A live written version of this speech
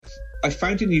I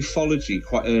found in ufology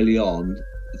quite early on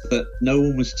that no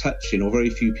one was touching, or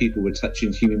very few people were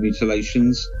touching, human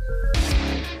mutilations.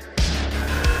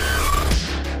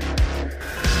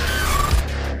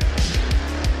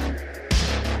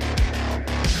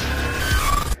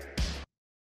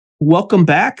 Welcome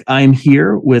back. I'm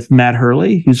here with Matt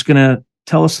Hurley, who's going to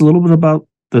tell us a little bit about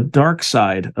the dark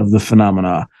side of the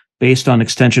phenomena based on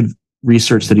extensive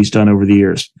research that he's done over the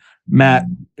years. Matt,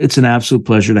 it's an absolute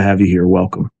pleasure to have you here.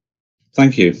 Welcome.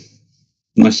 Thank you.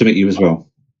 Nice to meet you as well.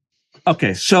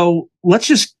 Okay, so let's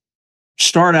just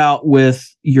start out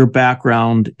with your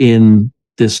background in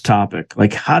this topic.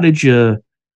 Like, how did you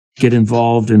get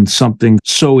involved in something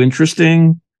so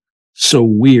interesting, so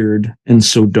weird, and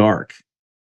so dark?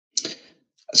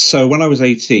 So when I was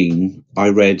 18, I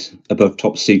read Above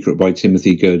Top Secret by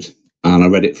Timothy Good, and I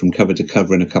read it from cover to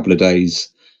cover in a couple of days.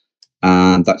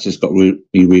 And that just got me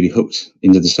really hooked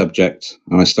into the subject.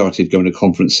 And I started going to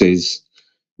conferences,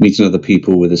 meeting other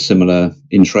people with a similar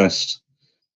interest.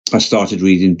 I started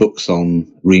reading books on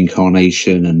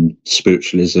reincarnation and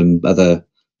spiritualism, other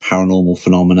paranormal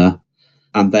phenomena.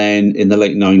 And then in the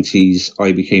late 90s,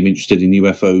 I became interested in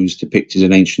UFOs depicted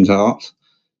in ancient art.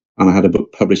 And I had a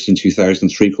book published in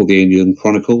 2003 called The Alien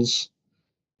Chronicles.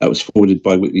 That was forwarded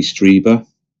by Whitley Strieber.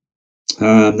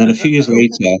 Then a few years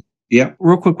later, yeah.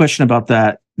 Real quick question about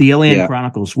that. The Alien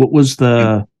Chronicles, what was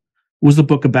the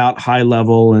book about, high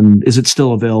level, and is it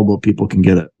still available? People can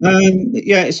get it.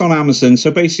 Yeah, it's on Amazon.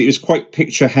 So basically, it was quite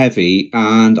picture heavy,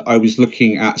 and I was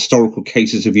looking at historical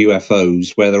cases of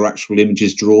UFOs where there are actual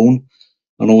images drawn,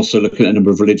 and also looking at a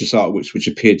number of religious artworks which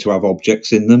appeared to have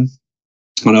objects in them.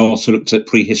 And I also looked at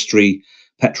prehistory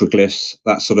petroglyphs,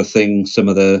 that sort of thing, some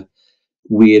of the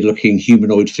weird-looking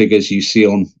humanoid figures you see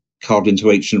carved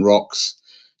into ancient rocks.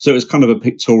 So it was kind of a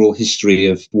pictorial history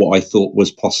of what I thought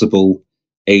was possible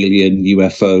alien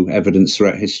UFO evidence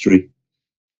throughout history.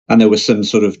 And there were some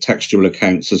sort of textual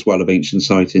accounts as well of ancient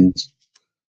sightings.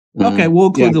 Okay, we'll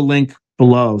include the link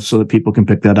below so that people can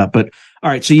pick that up. But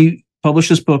all right, so you published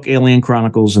this book, Alien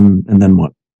Chronicles, and then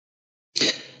what?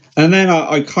 And then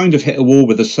I kind of hit a wall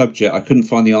with the subject. I couldn't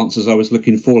find the answers I was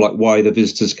looking for, like why are the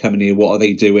visitors coming here? What are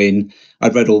they doing?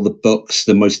 I'd read all the books,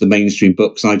 most of the mainstream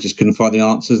books, and I just couldn't find the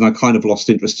answers. And I kind of lost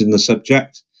interest in the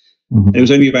subject. Mm-hmm. It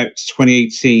was only about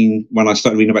 2018 when I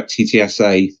started reading about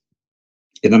TTSA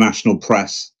in the national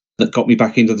press that got me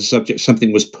back into the subject.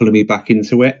 Something was pulling me back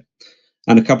into it.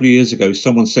 And a couple of years ago,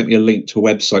 someone sent me a link to a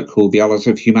website called The Allies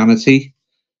of Humanity.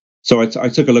 So I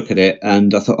took a look at it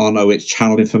and I thought, oh no, it's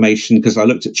channel information, because I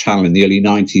looked at channel in the early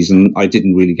 90s and I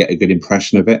didn't really get a good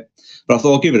impression of it. But I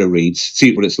thought I'll give it a read,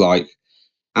 see what it's like.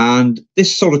 And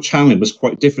this sort of channeling was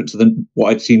quite different to what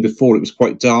I'd seen before. It was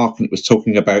quite dark, and it was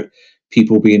talking about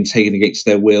people being taken against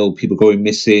their will, people going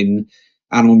missing,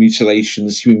 animal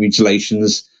mutilations, human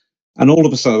mutilations. And all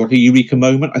of a sudden, like a eureka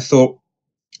moment, I thought,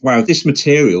 wow, this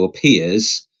material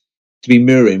appears to be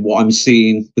mirroring what I'm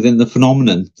seeing within the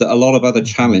phenomenon that a lot of other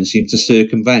channels seem to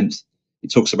circumvent.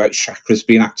 It talks about chakras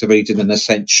being activated in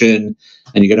ascension,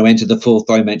 and you're going to enter the fourth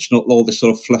dimension, all this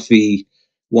sort of fluffy,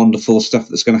 wonderful stuff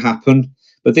that's going to happen.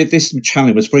 But this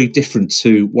channel was very different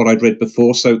to what I'd read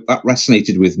before, so that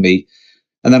resonated with me.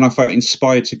 And then I felt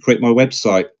inspired to create my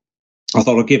website. I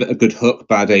thought I'd give it a good hook,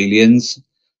 Bad Aliens.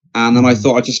 And then I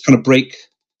thought I'd just kind of break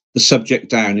the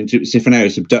subject down into its different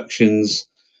areas: abductions,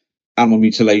 animal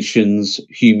mutilations,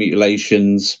 human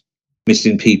mutilations,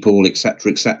 missing people,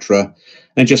 etc.,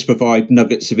 and just provide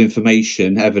nuggets of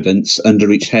information, evidence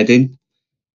under each heading.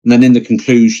 And then in the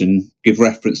conclusion, give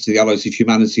reference to the Allies of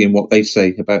Humanity and what they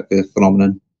say about the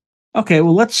phenomenon. Okay,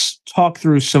 well, let's talk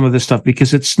through some of this stuff,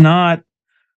 because it's not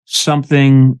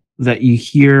something that you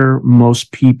hear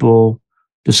most people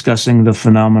discussing the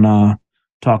phenomena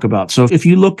talk about. So if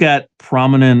you look at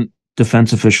prominent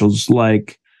defense officials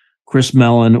like Chris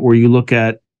Mellon, or you look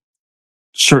at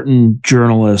certain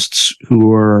journalists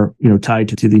who are, tied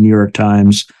to the New York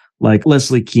Times, like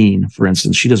Leslie Kean, for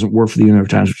instance. She doesn't work for the New York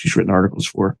Times, but she's written articles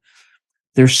for.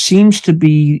 There seems to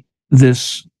be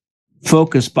this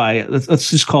focus by, let's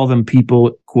just call them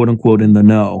people, quote unquote, in the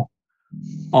know,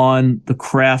 on the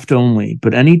craft only.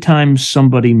 But anytime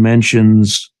somebody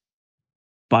mentions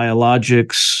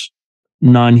biologics,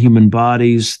 non-human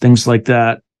bodies, things like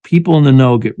that, people in the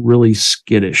know get really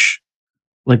skittish.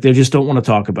 Like they just don't want to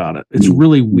talk about it. It's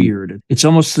really weird. It's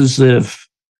almost as if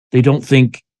they don't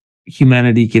think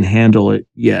humanity can handle it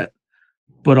yet.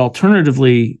 But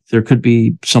alternatively, there could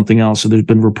be something else. So there's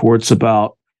been reports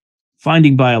about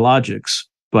finding biologics,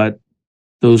 but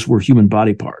those were human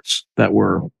body parts that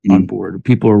were on board.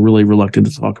 People are really reluctant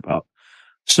to talk about.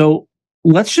 So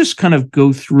let's just kind of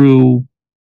go through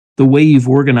the way you've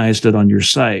organized it on your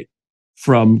site.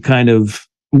 from kind of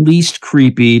least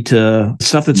creepy to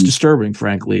stuff that's disturbing,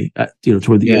 frankly,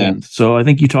 toward the end. So I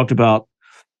think you talked about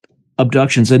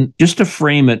abductions, and just to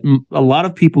frame it, a lot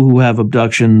of people who have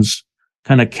abductions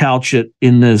kind of couch it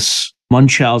in this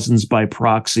Munchausen's by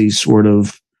proxy sort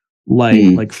of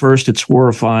light. Like, first it's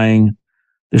horrifying,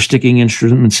 they're sticking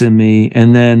instruments in me,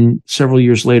 and then several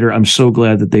years later, I'm so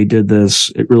glad that they did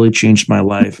this, it really changed my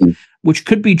life, which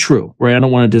could be true, right? I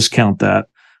don't want to discount that,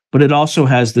 but it also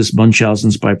has this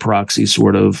Munchausen's by proxy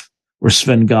sort of, or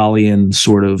Svengalian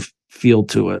sort of feel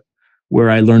to it, where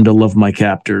I learned to love my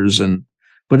captors.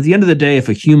 But at the end of the day, if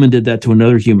a human did that to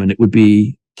another human, it would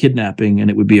be kidnapping and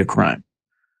it would be a crime.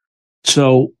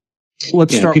 So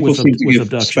let's start with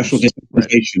abductions. Special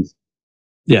dispensations.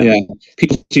 Right. Yeah.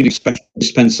 People seem to expect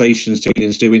dispensations to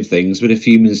aliens doing things, but if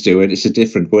humans do it, it's a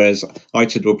different. Whereas I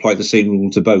tend to apply the same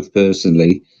rule to both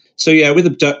personally. So yeah, with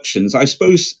abductions, I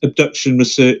suppose abduction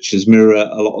researchers mirror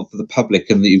a lot of the public,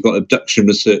 and that you've got abduction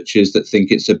researchers that think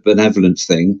it's a benevolent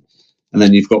thing, and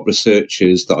then you've got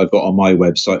researchers that I've got on my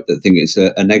website that think it's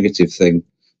a negative thing.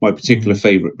 My particular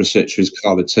favourite researcher is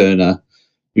Carla Turner,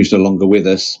 who's no longer with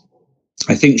us.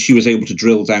 I think she was able to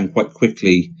drill down quite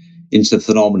quickly into the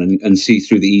phenomenon and see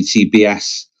through the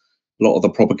ETBS a lot of the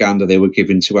propaganda they were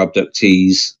giving to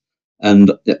abductees.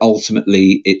 And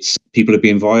ultimately, it's people are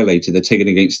being violated. They're taken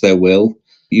against their will.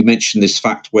 You mentioned this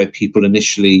fact where people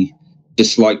initially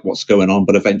dislike what's going on,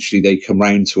 but eventually they come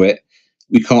round to it.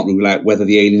 We can't rule out whether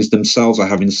the aliens themselves are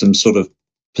having some sort of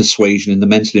persuasion in the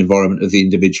mental environment of the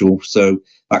individual. So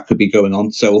that could be going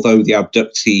on. So although the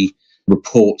abductee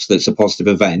reports that it's a positive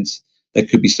event, there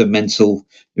could be some mental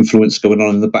influence going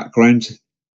on in the background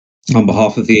on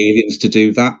behalf of the aliens to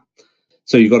do that.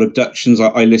 So you've got abductions.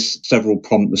 I list several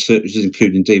prominent researchers,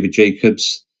 including David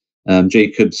Jacobs.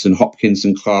 Jacobs and Hopkins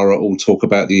and Clara all talk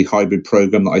about the hybrid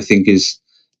program that I think is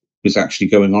actually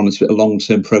going on. It's a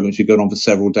long-term program that's been going on for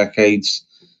several decades.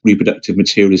 Reproductive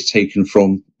material is taken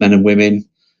from men and women,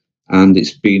 and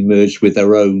it's being merged with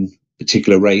their own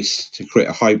particular race to create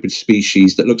a hybrid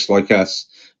species that looks like us,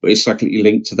 but is psychically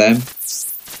linked to them.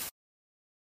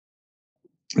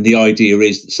 And the idea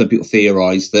is that some people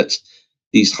theorize that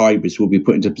these hybrids will be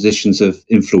put into positions of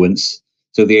influence,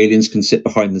 so the aliens can sit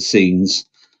behind the scenes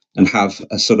and have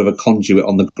a sort of a conduit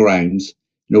on the ground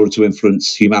in order to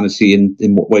influence humanity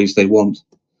in what ways they want.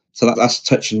 So that's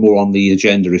touching more on the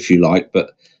agenda, if you like.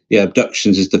 But yeah,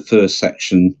 abductions is the first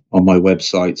section on my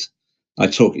website. I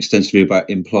talk extensively about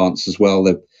implants as well.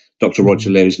 Dr. Roger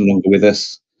Leary is no longer with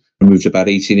us. Removed about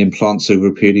 18 implants over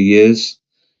a period of years.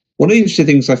 One of the interesting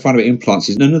things I find about implants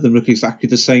is none of them look exactly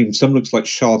the same. Some looks like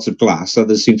shards of glass.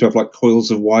 Others seem to have like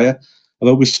coils of wire. I've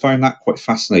always found that quite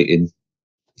fascinating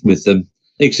with them.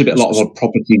 They exhibit a lot of odd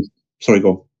properties. Sorry,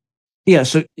 go on. Yeah,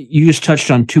 so you just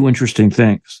touched on two interesting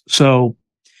things. So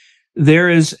there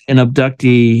is an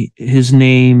abductee. His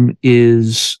name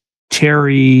is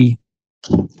Terry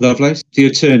Lovelace, the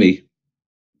attorney.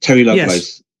 Terry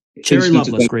Lovelace. Yes, Terry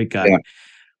Lovelace, great guy. Yeah.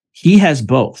 He has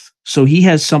both. So he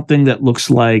has something that looks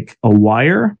like a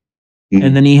wire,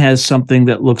 and then he has something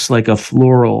that looks like a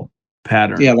floral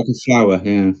pattern. Yeah, like a flower,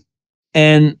 yeah.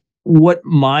 And what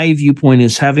my viewpoint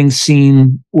is, having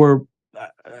seen,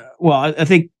 I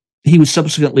think he was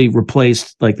subsequently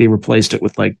replaced, like they replaced it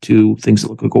with like two things that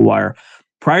look like a wire.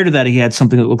 Prior to that, he had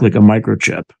something that looked like a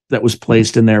microchip that was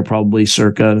placed in there probably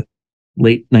circa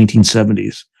late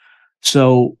 1970s.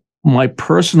 So my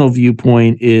personal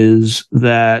viewpoint is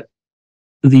that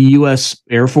the U.S.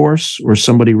 Air Force or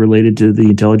somebody related to the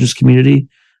intelligence community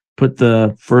put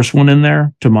the first one in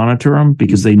there to monitor him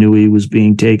because they knew he was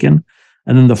being taken.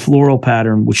 And then the floral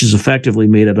pattern, which is effectively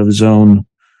made out of his own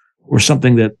or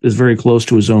something that is very close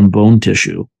to his own bone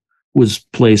tissue, was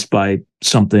placed by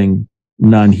something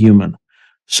non-human.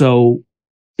 So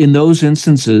in those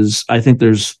instances, I think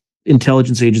there's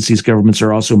intelligence agencies, governments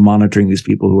are also monitoring these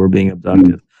people who are being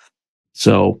abducted.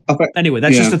 So anyway,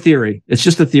 that's just a theory. It's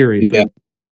just a theory.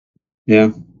 Yeah.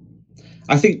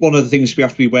 I think one of the things we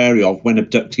have to be wary of when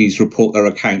abductees report their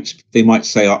accounts, they might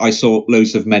say, I saw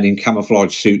loads of men in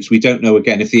camouflage suits. We don't know,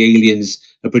 again, if the aliens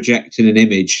are projecting an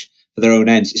image for their own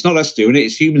ends. It's not us doing it,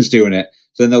 it's humans doing it.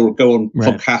 So then they'll go on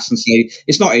podcasts and say,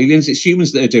 it's not aliens, it's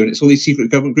humans that are doing it. It's all these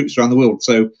secret government groups around the world.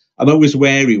 So I'm always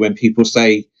wary when people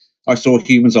say, I saw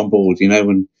humans on board,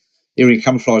 and you're in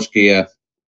camouflage gear.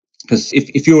 Because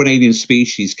if you're an alien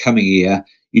species coming here,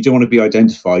 you don't want to be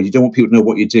identified. You don't want people to know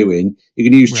what you're doing. You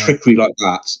can use trickery like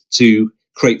that to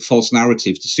create false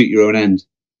narratives to suit your own end.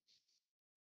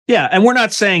 Yeah, and we're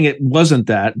not saying it wasn't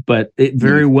that, but it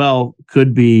very well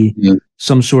could be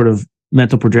some sort of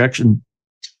mental projection.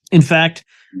 In fact,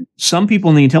 some people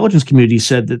in the intelligence community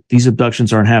said that these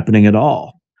abductions aren't happening at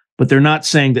all, but they're not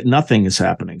saying that nothing is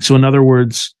happening. So in other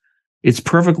words, it's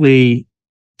perfectly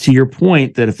to your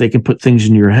point that if they can put things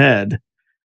in your head,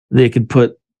 they could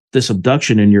put this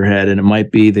abduction in your head, and it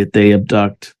might be that they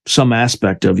abduct some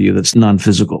aspect of you that's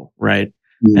non-physical, right?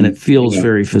 And it feels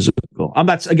very physical. I'm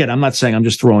not saying, I'm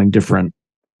just throwing different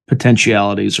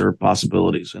potentialities or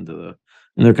possibilities in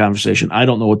their conversation. I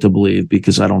don't know what to believe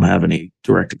because I don't have any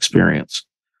direct experience.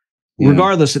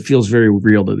 Regardless, it feels very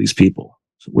real to these people,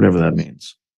 whatever that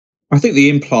means. I think the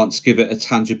implants give it a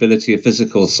tangibility, a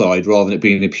physical side, rather than it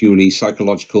being a purely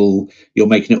psychological, you're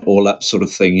making it all up sort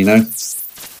of thing, you know?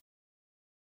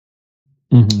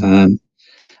 And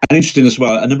interesting as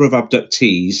well, a number of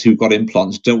abductees who've got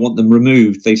implants don't want them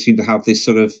removed. They seem to have this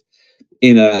sort of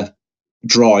inner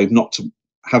drive not to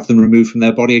have them removed from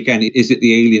their body. Again, is it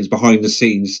the aliens behind the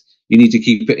scenes? You need to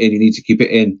keep it in, you need to keep it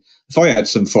in. If I had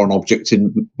some foreign object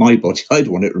in my body, I'd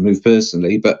want it removed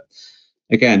personally. But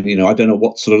again, you know, I don't know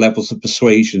what sort of levels of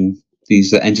persuasion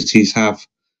these entities have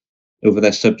over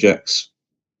their subjects.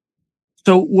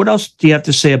 So what else do you have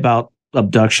to say about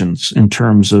abductions in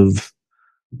terms of...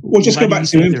 Well, just go back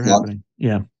to implants.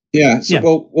 Yeah. So,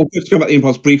 well, let's go back to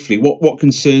implants briefly. What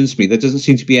concerns me, there doesn't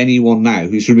seem to be anyone now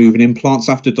who's removing implants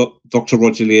after Dr.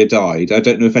 Roger Lear died. I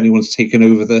don't know if anyone's taken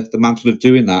over the mantle of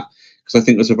doing that, because I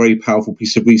think there's a very powerful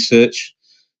piece of research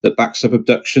that backs up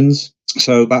abductions.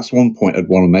 So that's one point I'd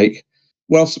want to make.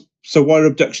 Well, so why are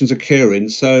abductions occurring?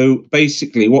 So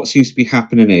basically what seems to be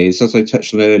happening is, as I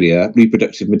touched on earlier,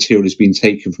 reproductive material is being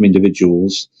taken from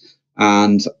individuals,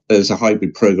 and there's a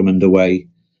hybrid program underway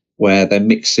where they're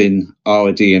mixing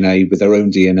our DNA with their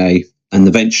own DNA. And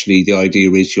eventually the idea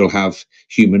is you'll have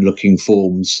human-looking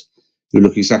forms who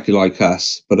look exactly like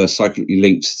us, but are psychically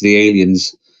linked to the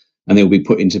aliens, and they'll be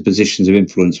put into positions of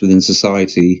influence within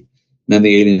society. And then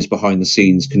the aliens behind the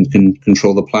scenes can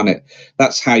control the planet.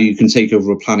 That's how you can take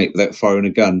over a planet without firing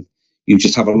a gun. You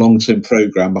just have a long-term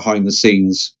program behind the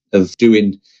scenes of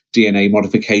doing DNA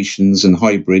modifications and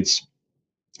hybrids,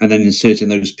 and then inserting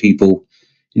those people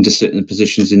into certain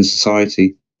positions in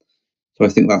society. So I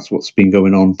think that's what's been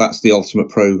going on. That's the ultimate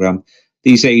program.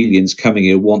 These aliens coming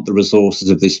here want the resources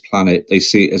of this planet. They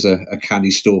see it as a candy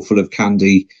store full of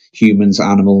candy, humans,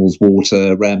 animals,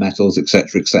 water, rare metals,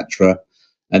 etc., etc.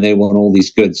 And they want all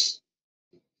these goods.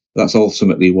 That's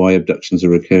ultimately why abductions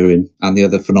are occurring, and the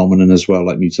other phenomenon as well,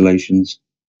 like mutilations.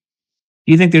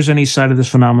 Do you think there's any side of this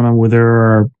phenomenon where there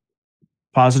are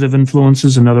positive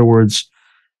influences? In other words,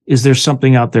 is there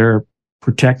something out there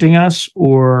protecting us,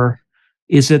 or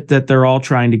is it that they're all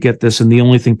trying to get this and the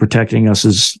only thing protecting us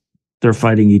is they're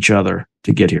fighting each other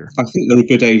to get here? I think there are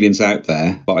good aliens out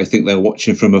there, but I think they're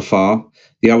watching from afar.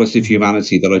 The allies of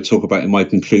humanity that I talk about in my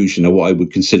conclusion are what I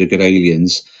would consider good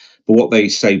aliens. But what they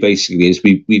say basically is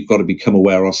we've got to become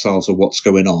aware ourselves of what's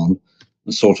going on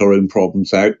and sort our own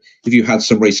problems out. If you had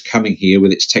some race coming here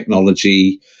with its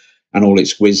technology and all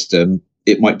its wisdom,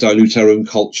 it might dilute our own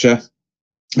culture.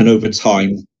 And over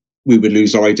time, we would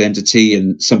lose our identity,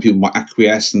 and some people might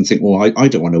acquiesce and think, well, I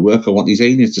don't want to work. I want these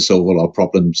aliens to solve all our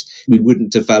problems. We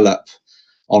wouldn't develop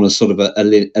on a sort of a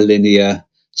linear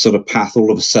sort of path.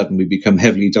 All of a sudden, we become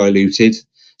heavily diluted.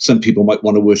 Some people might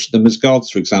want to worship them as gods,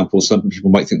 for example. Some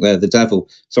people might think they're the devil.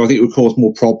 So I think it would cause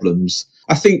more problems.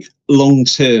 I think long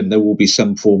term, there will be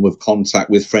some form of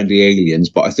contact with friendly aliens,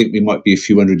 but I think we might be a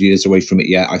few hundred years away from it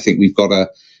yet. I think we've got to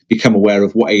become aware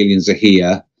of what aliens are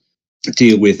here,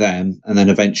 deal with them, and then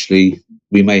eventually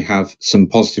we may have some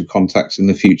positive contacts in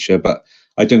the future, but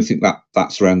I don't think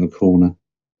that's around the corner.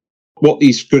 What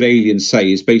these good aliens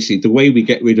say is basically the way we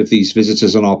get rid of these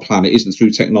visitors on our planet isn't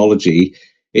through technology,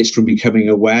 it's from becoming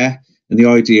aware. And the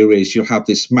idea is you'll have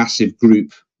this massive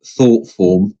group thought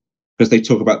form, because they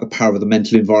talk about the power of the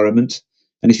mental environment.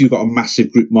 And if you've got a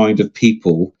massive group mind of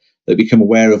people that become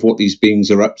aware of what these beings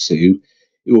are up to,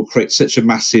 it will create such a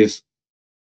massive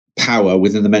power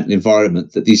within the mental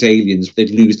environment that these aliens, they'd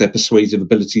lose their persuasive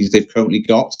abilities they've currently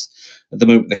got. At the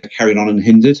moment, they're carrying on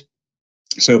unhindered.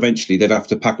 So eventually they'd have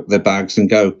to pack up their bags and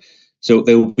go. So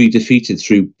they will be defeated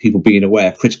through people being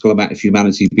aware, critical amount of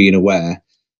humanity being aware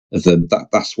of them.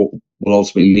 That's what will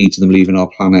ultimately lead to them leaving our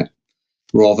planet,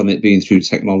 rather than it being through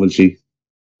technology.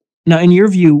 Now, in your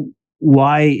view,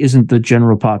 why isn't the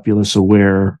general populace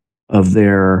aware of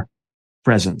their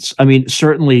presence? I mean,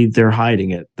 certainly they're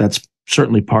hiding it. That's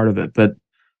certainly part of it. But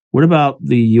what about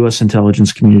the U.S.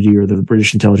 intelligence community or the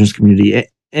British intelligence community?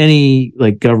 Any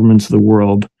like governments of the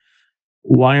world?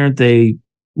 Why aren't they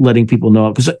letting people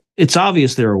know? Because it's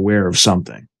obvious they're aware of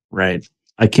something, right?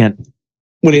 I can't.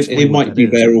 Well, it might be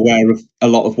they're aware of a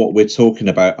lot of what we're talking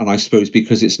about. And I suppose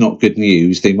because it's not good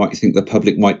news, they might think the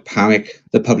public might panic.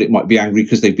 The public might be angry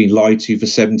because they've been lied to for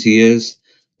 70 years.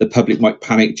 the public might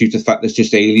panic due to the fact there's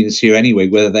just aliens here anyway,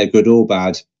 whether they're good or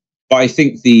bad. But I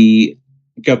think the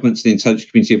governments and the intelligence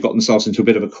community have got themselves into a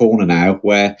bit of a corner now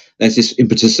where there's this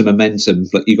impetus and momentum.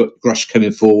 Like you've got Grush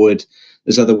coming forward,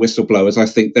 there's other whistleblowers. I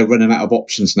think they're running out of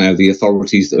options now, the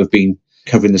authorities that have been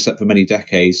covering this up for many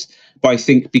decades. But I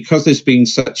think because there's been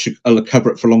such a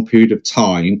cover-up for a long period of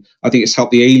time, I think it's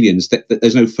helped the aliens that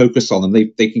there's no focus on them.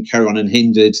 They can carry on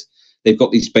unhindered. They've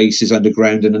got these bases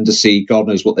underground and undersea. God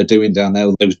knows what they're doing down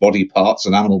there, those body parts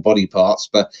and animal body parts.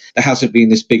 But there hasn't been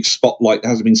this big spotlight. There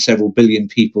hasn't been several billion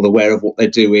people aware of what they're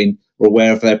doing or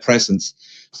aware of their presence.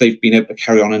 So they've been able to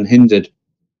carry on unhindered.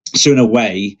 So in a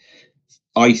way,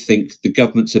 I think the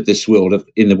governments of this world have,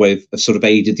 in a way, have sort of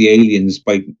aided the aliens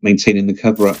by maintaining the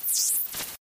cover-up.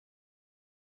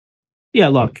 Yeah,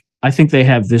 look, I think they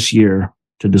have this year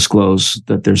to disclose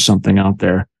that there's something out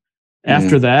there.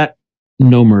 After that,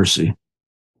 no mercy.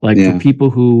 Like for people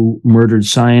who murdered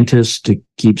scientists to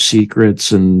keep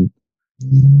secrets and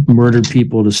murdered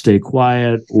people to stay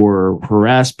quiet or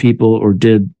harassed people or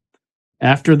did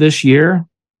after this year,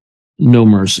 no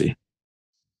mercy.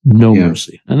 No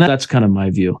mercy. And that's kind of my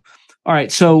view. All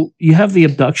right. So you have the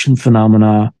abduction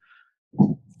phenomena.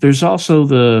 There's also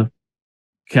the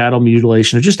cattle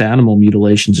mutilation or just animal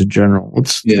mutilations in general.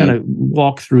 Let's kind of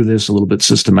walk through this a little bit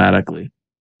systematically.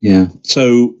 Yeah.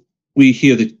 So we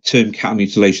hear the term cattle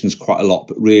mutilations quite a lot,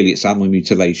 but really it's animal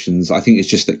mutilations. I think it's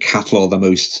just that cattle are the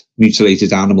most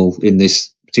mutilated animal in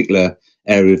this particular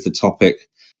area of the topic.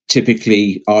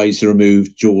 Typically, eyes are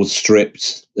removed, jaws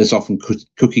stripped. There's often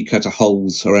cookie cutter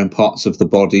holes around parts of the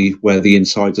body where the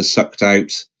insides are sucked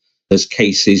out. There's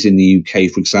cases in the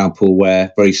UK, for example,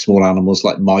 where very small animals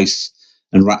like mice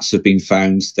and rats have been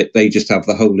found. They just have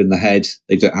the hole in the head.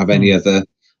 They don't have any other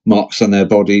marks on their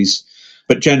bodies.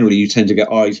 But generally, you tend to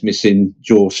get eyes missing,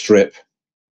 jaw strip,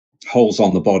 holes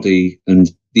on the body, and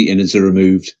the innards are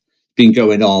removed. Been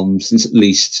going on since at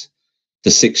least the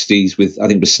 60s with, I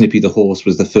think, with Snippy the horse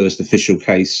was the first official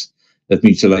case of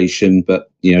mutilation.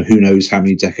 But, you know, who knows how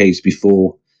many decades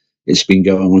before it's been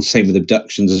going on. Same with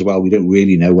abductions as well. We don't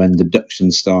really know when the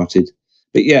abductions started.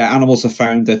 But yeah, animals are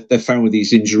found. They're found with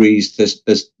these injuries.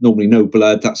 There's normally no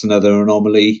blood. That's another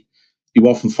anomaly. You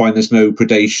often find there's no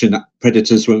predation.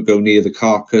 Predators won't go near the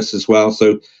carcass as well.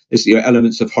 So there's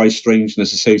elements of high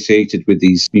strangeness associated with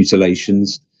these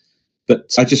mutilations.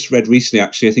 But I just read recently,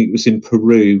 actually, I think it was in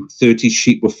Peru, 30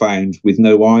 sheep were found with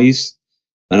no eyes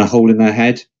and a hole in their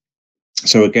head.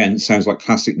 So again, sounds like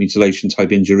classic mutilation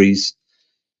type injuries.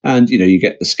 And, you know, you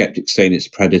get the skeptics saying it's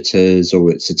predators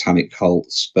or it's satanic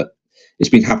cults, but it's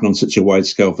been happening on such a wide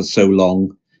scale for so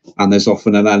long. And there's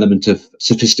often an element of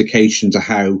sophistication to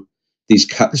how these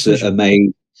cuts are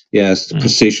made. Yes,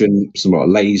 precision, somewhat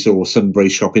a laser or some very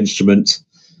sharp instrument.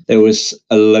 There was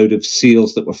a load of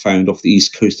seals that were found off the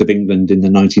east coast of England in the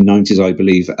 1990s, I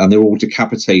believe, and they were all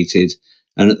decapitated,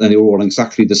 and they were all on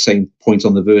exactly the same point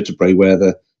on the vertebrae where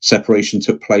the separation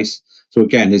took place. So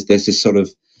again, there's this sort of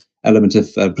element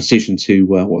of precision to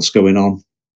what's going on.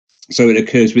 So it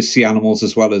occurs with sea animals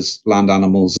as well as land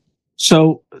animals.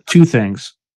 So two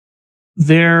things.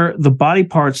 The body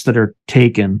parts that are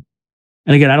taken,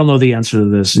 and again, I don't know the answer to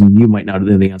this, and you might not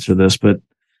know the answer to this, but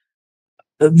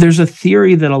there's a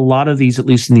theory that a lot of these, at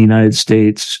least in the United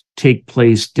States, take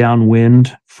place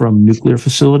downwind from nuclear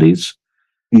facilities.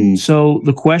 So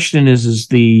the question is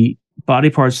the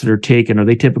body parts that are taken, are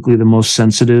they typically the most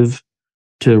sensitive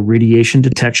to radiation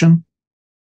detection?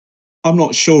 I'm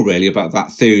not sure really about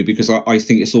that theory because I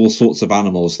think it's all sorts of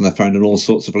animals and they're found in all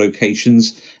sorts of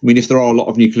locations. I mean, if there are a lot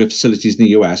of nuclear facilities in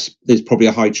the US, there's probably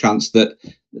a high chance that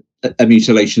a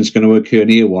mutilation is going to occur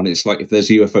near one. It's like if there's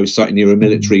a UFO sighting near a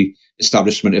military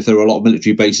establishment, if there are a lot of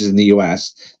military bases in the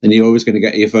US, then you're always going to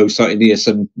get a UFO sighting near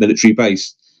some military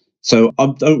base. So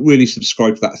I don't really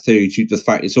subscribe to that theory due to the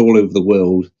fact it's all over the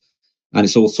world and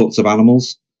it's all sorts of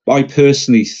animals. I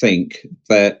personally think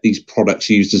that these products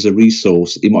used as a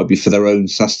resource, it might be for their own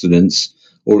sustenance,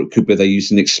 or it could be they're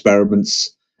used in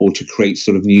experiments or to create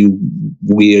sort of new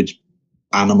weird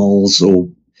animals or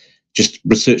just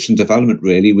research and development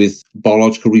really with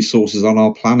biological resources on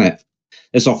our planet.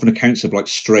 There's often accounts of like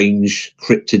strange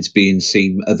cryptids being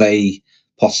seen. Are they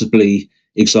possibly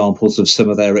examples of some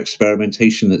of their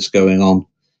experimentation that's going on?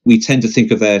 We tend to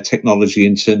think of their technology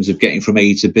in terms of getting from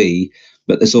A to B,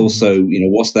 but there's also, you know,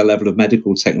 what's their level of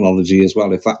medical technology as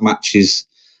well? If that matches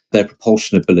their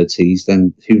propulsion abilities,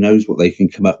 then who knows what they can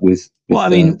come up with well, I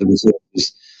mean, the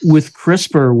resources. With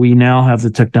CRISPR, we now have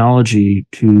the technology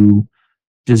to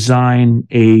design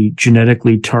a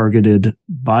genetically targeted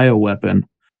bioweapon.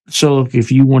 So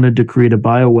if you wanted to create a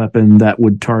bioweapon that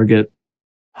would target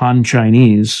Han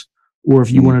Chinese, Or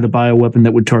if you wanted to buy a weapon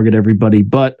that would target everybody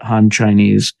but Han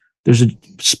Chinese, there's a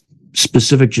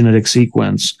specific genetic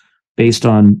sequence based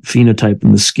on phenotype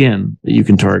in the skin that you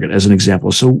can target, as an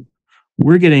example. So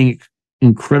we're getting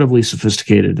incredibly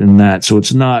sophisticated in that. So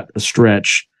it's not a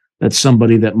stretch that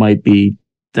somebody that might be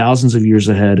thousands of years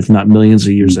ahead, if not millions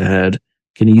of years ahead,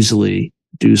 can easily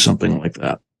do something like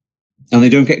that. And they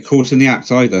don't get caught in the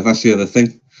act either. That's the other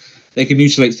thing. They can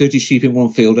mutilate 30 sheep in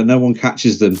one field and no one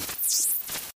catches them.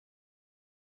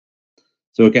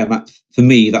 So again, that, for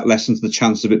me, that lessens the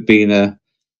chance of it being a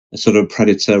sort of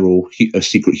predator or a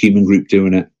secret human group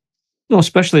doing it. No,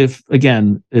 especially if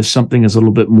something is a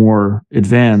little bit more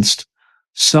advanced,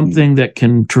 something that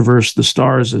can traverse the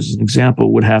stars, as an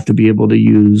example, would have to be able to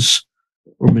use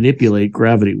or manipulate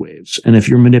gravity waves. And if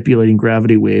you're manipulating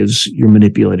gravity waves, you're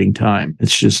manipulating time.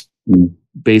 It's just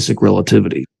basic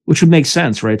relativity, which would make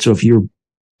sense, right? So if you're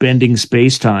bending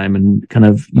space-time and kind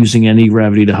of using any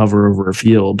gravity to hover over a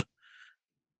field,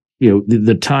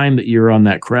 the time that you're on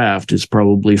that craft is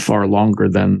probably far longer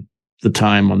than the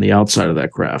time on the outside of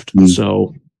that craft.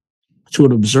 So to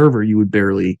an observer, you would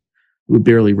barely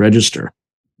register.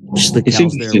 Just the it's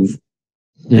interesting.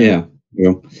 Yeah.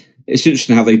 It's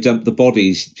interesting how they dump the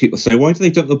bodies. People say, why do they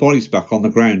dump the bodies back on the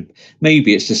ground?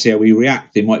 Maybe it's to see how we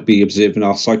react. They might be observing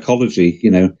our psychology.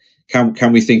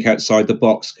 Can we think outside the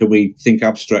box? Can we think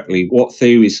abstractly? What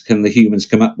theories can the humans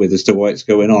come up with as to why it's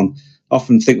going on? I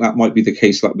often think that might be the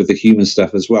case, like with the human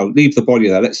stuff as well. Leave the body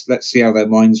there. Let's see how their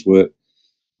minds work.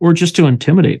 Or just to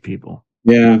intimidate people.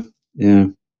 Yeah.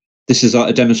 This is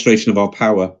a demonstration of our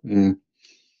power. Yeah.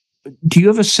 Do you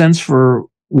have a sense for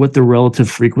what the relative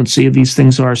frequency of these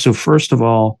things are? So first of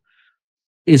all,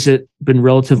 is it been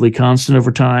relatively constant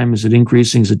over time? Is it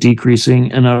increasing? Is it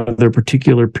decreasing? And are there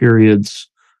particular periods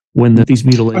when these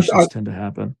mutilations tend to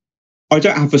happen? I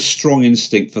don't have a strong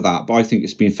instinct for that, but I think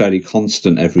it's been fairly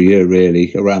constant every year,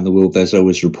 really. Around the world, there's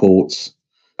always reports.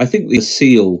 I think the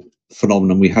seal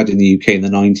phenomenon we had in the UK in the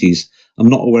 90s, I'm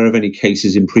not aware of any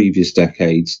cases in previous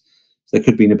decades. There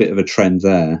could have been a bit of a trend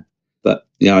there. But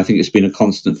I think it's been a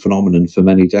constant phenomenon for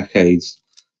many decades.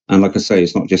 And like I say,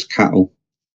 it's not just cattle.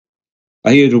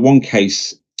 I heard of one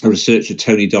case, a researcher,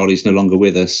 Tony Dolly's no longer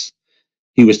with us.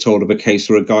 He was told of a case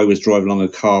where a guy was driving along a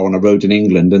car on a road in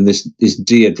England and this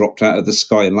deer dropped out of the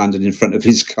sky and landed in front of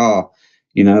his car.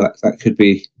 That could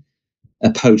be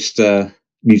a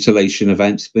post-mutilation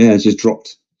event. But yeah, it just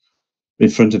dropped in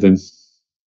front of him.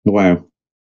 Wow.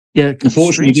 Yeah.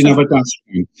 Unfortunately, he didn't have a dash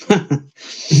cam.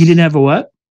 He didn't have a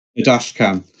what? A dash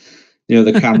cam.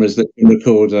 The cameras that can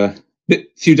record a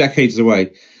few decades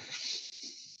away.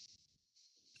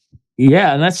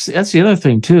 Yeah, and that's the other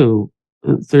thing too.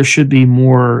 There should be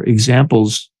more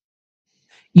examples.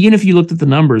 Even if you looked at the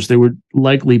numbers, there would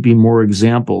likely be more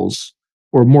examples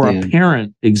or more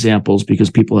apparent examples because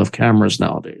people have cameras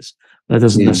nowadays. That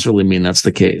doesn't necessarily mean that's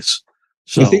the case.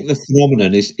 So I think the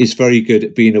phenomenon is very good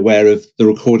at being aware of the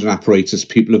recording apparatus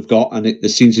people have got, and there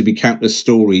seems to be countless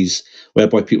stories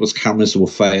whereby people's cameras will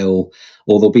fail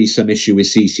or there'll be some issue with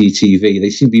CCTV. They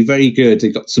seem to be very good.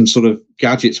 They've got some sort of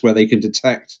gadgets where they can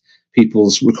detect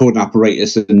people's recording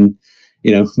apparatus and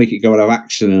make it go out of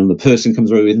action, and the person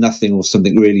comes away with nothing or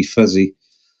something really fuzzy.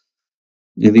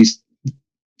 These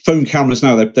phone cameras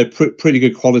now, they're pretty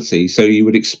good quality, so you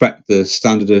would expect the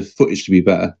standard of footage to be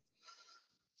better.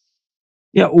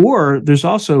 Yeah, or there's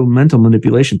also mental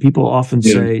manipulation. People often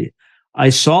say, I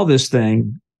saw this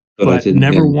thing, but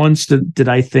never once did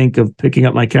I think of picking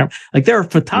up my camera. Like there are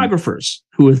photographers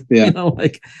who have,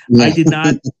 I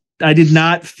did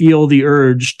not feel the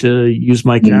urge to use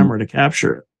my camera to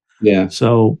capture it. Yeah.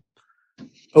 So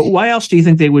why else do you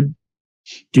think they would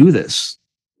do this?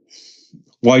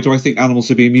 Why do I think animals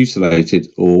are being mutilated?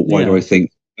 Or why do I think?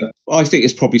 I think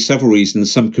it's probably several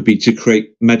reasons. Some could be to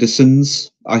create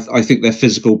medicines. I think they're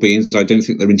physical beings. I don't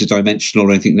think they're interdimensional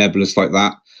or anything nebulous like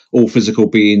that. All physical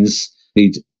beings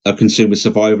are concerned with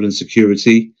survival and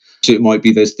security. So it might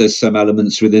be there's some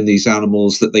elements within these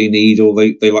animals that they need or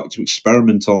they like to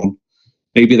experiment on.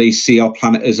 Maybe they see our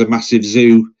planet as a massive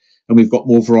zoo and we've got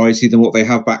more variety than what they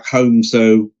have back home.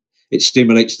 So it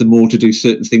stimulates them more to do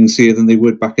certain things here than they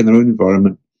would back in their own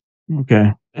environment.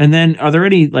 Okay. And then are there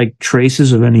any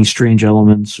traces of any strange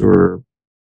elements or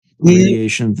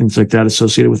radiation, things like that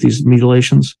associated with these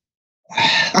mutilations?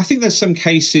 I think there's some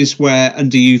cases where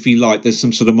under UV light, there's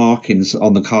some sort of markings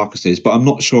on the carcasses, but I'm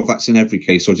not sure if that's in every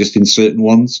case or just in certain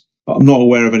ones. But I'm not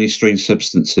aware of any strange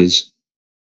substances.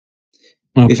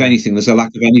 Okay. If anything, there's a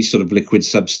lack of any sort of liquid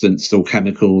substance or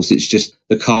chemicals. It's just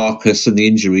the carcass and the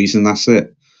injuries, and that's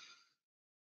it.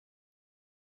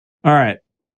 All right.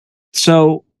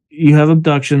 So you have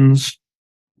abductions,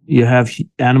 you have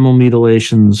animal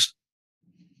mutilations.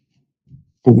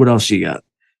 Or what else you got?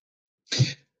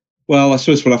 Well, I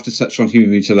suppose we'll have to touch on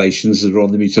human mutilations as we're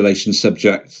on the mutilation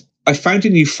subject. I found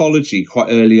in ufology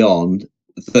quite early on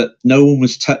that no one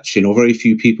was touching, or very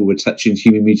few people were touching,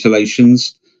 human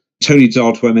mutilations. Tony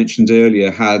Dodd, who I mentioned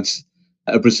earlier, had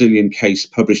a Brazilian case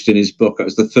published in his book. It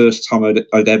was the first time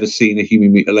I'd ever seen a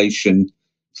human mutilation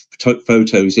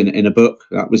photos in a book.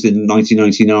 That was in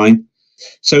 1999.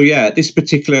 So, yeah, this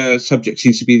particular subject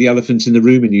seems to be the elephant in the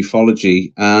room in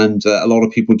ufology, and a lot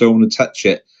of people don't want to touch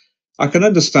it. I can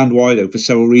understand why, though, for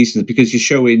several reasons, because you're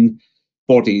showing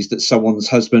bodies that someone's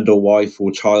husband or wife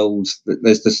or child,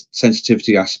 there's this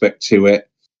sensitivity aspect to it.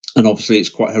 And obviously it's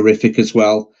quite horrific as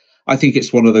well. I think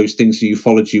it's one of those things in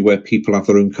ufology where people have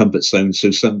their own comfort zone.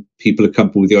 So some people are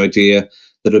comfortable with the idea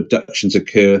that abductions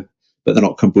occur, but they're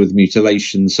not comfortable with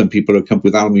mutilations. Some people are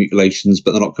comfortable with animal mutilations,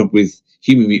 but they're not comfortable with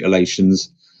human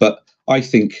mutilations. But I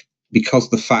think because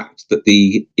the fact that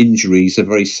the injuries are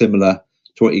very similar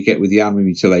to what you get with the animal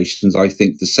mutilations, I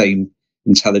think the same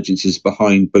intelligence is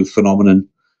behind both phenomenon,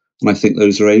 and I think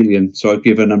those are alien. So I've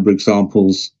given a number of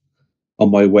examples on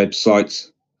my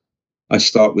website. I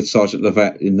start with Sergeant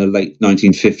Levett in the late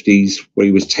 1950s, where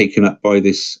he was taken up by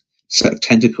this set of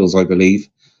tentacles, I believe,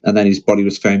 and then his body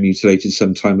was found mutilated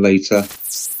sometime later.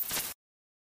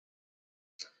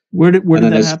 Where did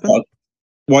that happen?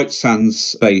 White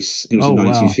Sands base. It was in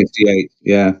 1958. Wow.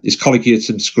 Yeah, his colleague heard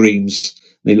some screams.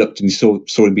 And he looked and he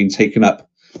saw him being taken up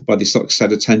by this sort of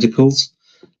set of tentacles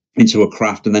into a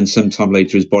craft, and then sometime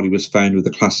later his body was found with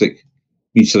the classic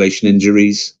mutilation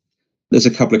injuries. There's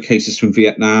a couple of cases from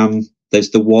Vietnam.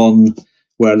 There's the one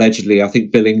where allegedly, I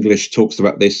think Bill English talks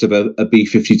about this, of a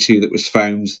B-52 that was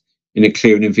found in a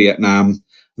clearing in Vietnam,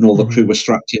 and all the crew were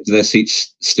strapped into their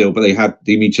seats still, but they had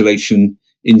the mutilation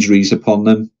injuries upon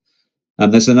them.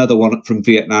 And there's another one from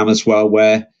Vietnam as well,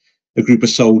 where a group of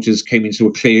soldiers came into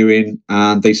a clearing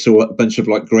and they saw a bunch of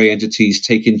like grey entities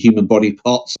taking human body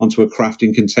parts onto a craft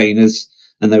in containers,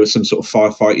 and there was some sort of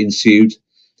firefight ensued.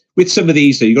 With some of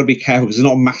these, though, you've got to be careful because there's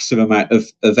not a massive amount of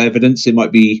evidence. It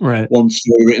might be one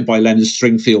story written by Leonard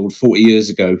Stringfield 40 years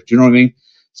ago. Do you know what I mean?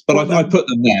 But I put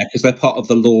them there because they're part of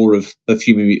the lore of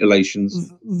human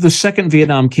mutilations. The second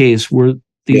Vietnam case, where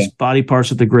these body parts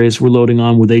that the Greys were loading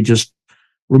on, were they just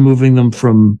removing them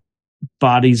from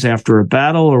bodies after a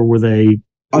battle, or were they?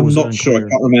 I'm not sure. I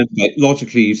can't remember.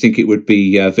 Logically, you think it would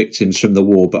be victims from the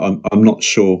war, but I'm not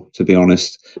sure, to be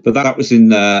honest. But that was in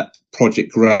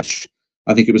Project Grudge.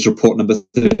 I think it was report number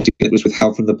 30. It was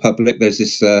withheld from the public. There's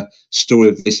this story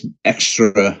of this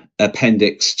extra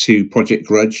appendix to Project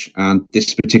Grudge, and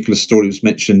this particular story was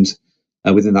mentioned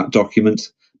within that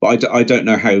document. But I don't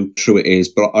know how true it is,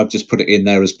 but I've just put it in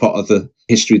there as part of the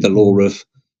history, the lore of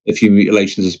human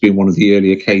mutilations has been one of the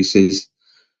earlier cases.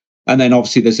 And then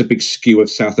obviously there's a big skew of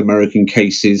South American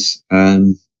cases.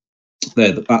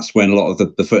 That's when a lot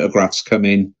of the photographs come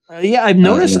in. I've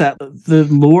noticed that the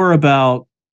lore about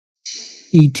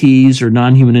ETs or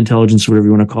non-human intelligence, whatever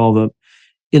you want to call them,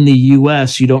 in the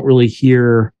US, you don't really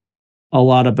hear a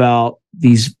lot about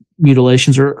these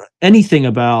mutilations or anything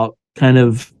about kind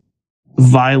of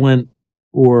violent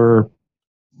or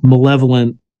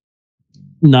malevolent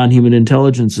non-human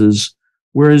intelligences,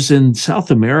 whereas in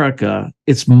South America,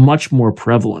 it's much more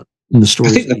prevalent in the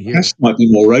stories. I think the press might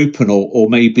be more open, or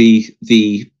maybe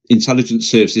the intelligence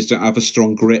services don't have a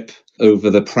strong grip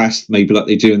over the press, maybe like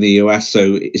they do in the US,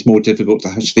 so it's more difficult to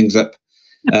hush things up.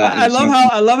 I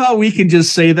love how we can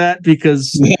just say that,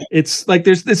 because it's like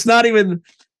there's not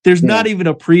even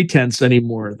a pretense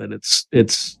anymore that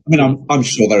it's. I mean, I'm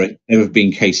sure there have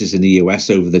been cases in the US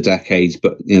over the decades,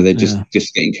 but they're just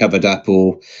getting covered up,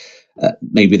 or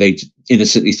maybe they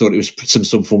innocently thought it was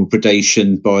some form of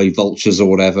predation by vultures or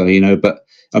whatever, But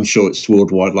I'm sure it's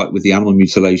worldwide, like with the animal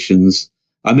mutilations.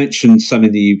 I mentioned some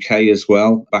in the UK as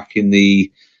well. Back in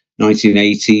the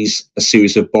 1980s, a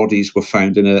series of bodies were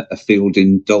found in a field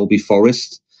in Dalby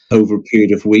Forest over a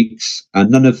period of weeks,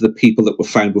 and none of the people that were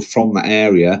found were from that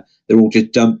area. They were all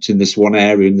just dumped in this one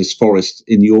area in this forest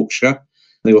in Yorkshire.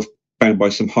 They were found by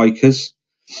some hikers,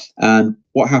 and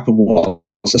what happened was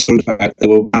a story about there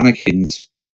were mannequins.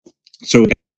 So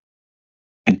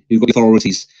again, you've got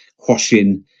authorities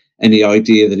quashing any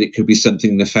idea that it could be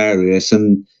something nefarious,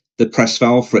 and the press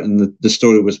fell for it, and the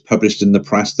story was published in the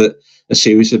press that a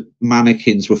series of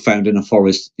mannequins were found in a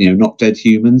forest, not dead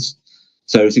humans.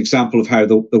 So it's an example of how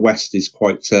the West is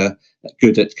quite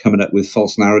good at coming up with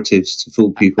false narratives to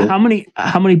fool people. How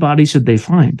many bodies did they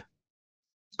find?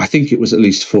 I think it was at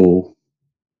least 4.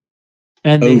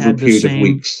 And they over had a period of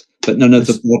weeks. But none of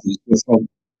the bodies were from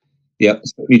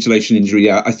mutilation injury.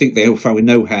 Yeah, I think they were found with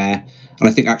no hair, and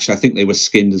I think they were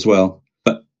skinned as well.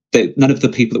 But none of the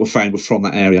people that were found were from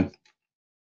that area.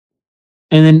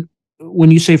 And then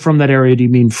when you say from that area, do you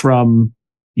mean from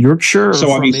Yorkshire or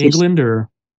from England, or?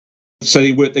 So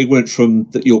they weren't from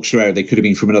the Yorkshire area. They could have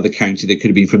been from another county. They could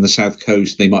have been from the south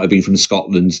coast. They might have been from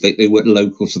Scotland. They weren't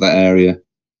local to that area.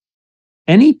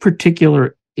 Any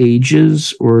particular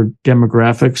ages or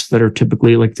demographics that are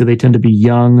typically, like, do they tend to be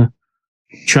young,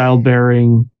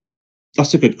 childbearing?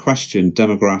 That's a good question.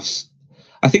 Demographics.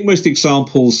 I think most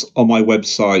examples on my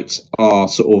website are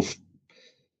sort of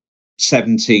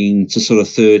 17 to sort of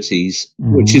 30s,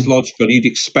 which is logical. You'd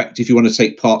expect, if you want to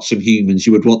take parts from humans,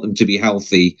 you would want them to be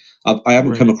healthy. I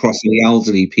haven't come across any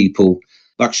elderly people.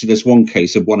 Actually, there's one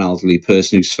case of one elderly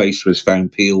person whose face was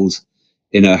found peeled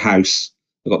in her house.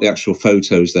 I've got the actual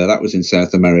photos there. That was in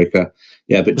South America.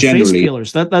 Yeah, but generally, face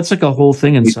peelers, that's like a whole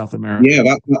thing in South America. Yeah,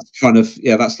 that's kind of,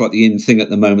 that's like the in thing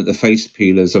at the moment, the face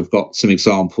peelers. I've got some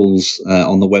examples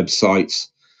on the website.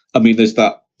 I mean, there's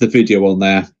the video on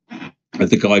there of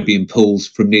the guy being pulled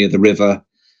from near the river.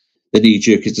 The knee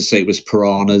jerk is to say it was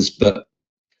piranhas, but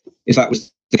if that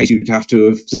was the case, you'd have to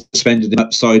have suspended him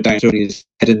upside down so his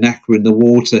head and neck were in the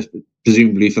water,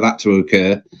 presumably, for that to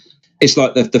occur. It's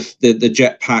like the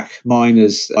jetpack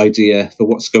miners idea for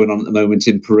what's going on at the moment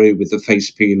in Peru with the face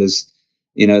peelers.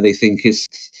 You know, they think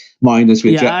it's miners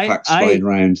with jetpacks flying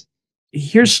around.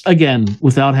 Here's, again,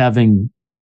 without having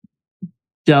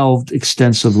delved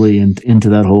extensively into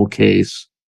that whole case,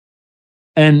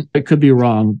 and it could be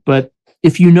wrong, but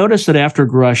if you notice that after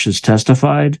Grush has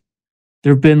testified,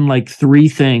 there have been like 3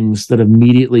 things that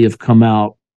immediately have come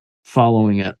out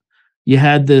following it. You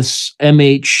had this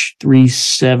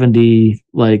MH370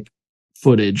 like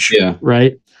footage,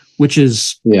 right? Which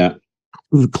is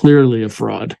clearly a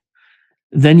fraud.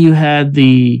 Then you had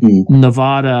the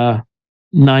Nevada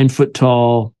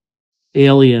 9-foot-tall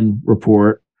alien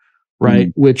report,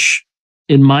 right? Which,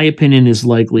 in my opinion, is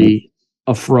likely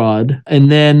a fraud.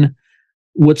 And then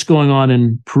what's going on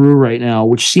in Peru right now,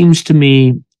 which seems to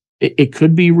me it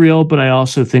could be real, but I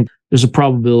also think there's a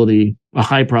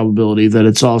high probability that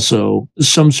it's also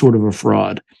some sort of a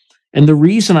fraud. And the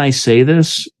reason I say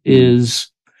this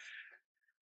is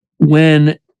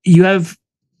when you have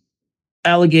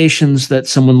allegations that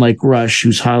someone like Rush,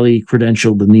 who's highly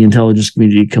credentialed in the intelligence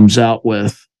community, comes out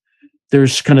with,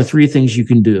 there's kind of 3 things you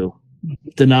can do.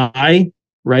 Deny,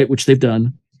 right, which they've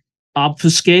done.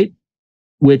 Obfuscate,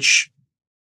 which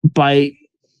by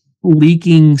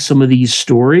leaking some of these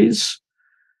stories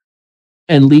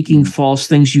and leaking false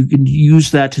things, you can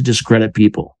use that to discredit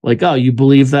people. Like, oh, you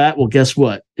believe that? Well, guess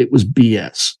what? It was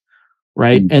BS,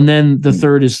 right? And then the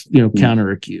third is, counter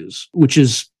accuse, which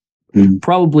is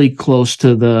probably close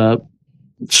to the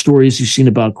stories you've seen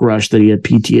about Grush, that he had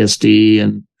PTSD,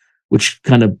 and which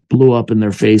kind of blew up in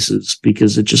their faces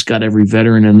because it just got every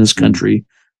veteran in this country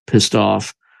pissed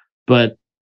off. But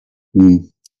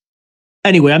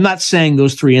anyway, I'm not saying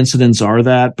those 3 incidents are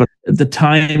that, but the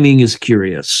timing is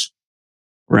curious,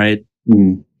 right?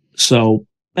 So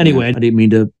anyway, I didn't mean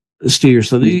to steer you.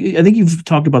 So I think you've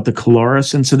talked about the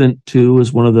Colares incident too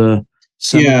as one of the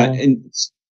seminal.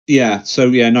 So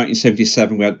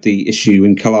 1977 we had the issue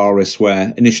in Colares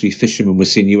where initially fishermen were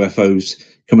seeing UFOs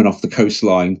coming off the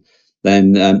coastline.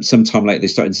 Then sometime later they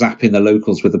started zapping the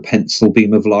locals with a pencil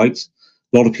beam of light.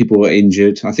 A lot of people were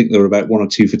injured. I think there were about 1 or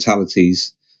 2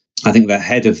 fatalities. I think the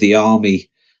head of the army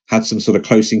had some sort of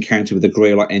close encounter with a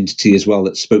grey-like entity as well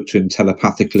that spoke to him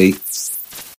telepathically.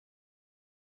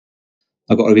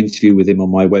 I got an interview with him on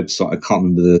my website. I can't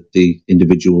remember the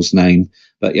individual's name.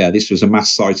 But yeah, this was a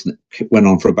mass sighting that went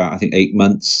on for about, I think, 8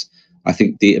 months. I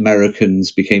think the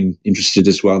Americans became interested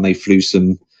as well, and they flew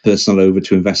some personnel over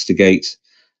to investigate.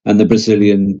 And the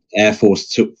Brazilian Air Force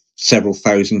took several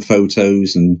thousand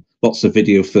photos and lots of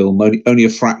video film. Only a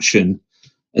fraction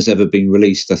has ever been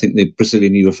released. I think the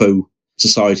Brazilian UFO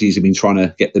societies have been trying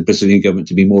to get the Brazilian government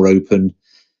to be more open.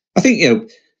 I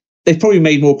think, they've probably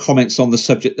made more comments on the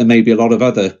subject than maybe a lot of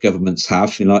other governments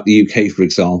have, like the UK, for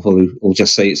example, who will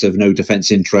just say it's of no defence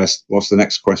interest. What's the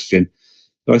next question?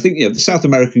 So I think, the South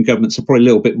American governments are probably a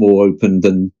little bit more open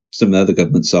than some of the other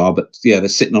governments are, but they're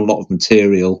sitting on a lot of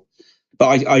material.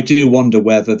 But I do wonder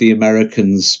whether the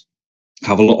Americans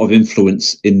have a lot of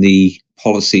influence in the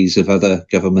policies of other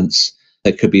governments.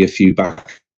 There could be a few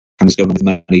backhands going with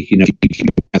money. If you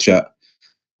catch up,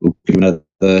 we'll give another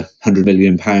 £100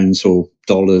 million or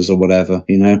dollars or whatever.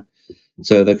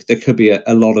 So there could be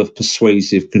a lot of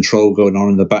persuasive control going on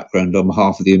in the background on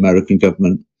behalf of the American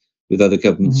government with other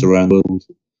governments around the world.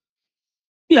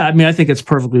 Yeah, I mean, I think it's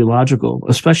perfectly logical,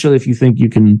 especially if you think you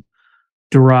can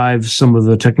derive some of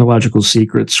the technological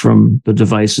secrets from the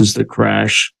devices that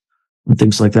crash and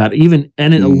things like that. Even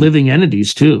living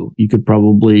entities too. You could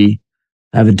probably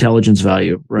have intelligence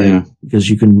value, right? Yeah. Because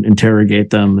you can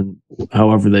interrogate them and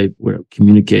however they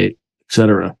communicate,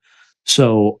 etc.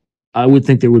 So I would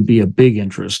think there would be a big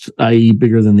interest, i.e.,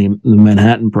 bigger than the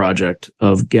Manhattan Project,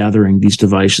 of gathering these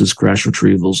devices, crash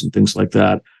retrievals, and things like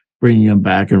that, bringing them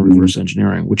back and reverse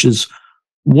engineering, which is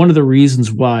one of the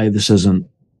reasons why this hasn't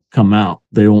come out.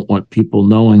 They don't want people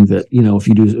knowing that, if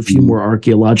you do a few more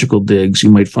archaeological digs, you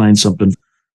might find something,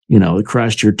 that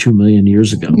crashed here 2 million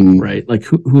years ago, right? Like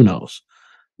who knows?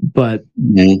 But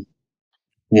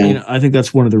I think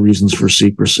that's one of the reasons for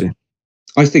secrecy.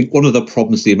 I think one of the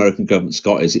problems the American government's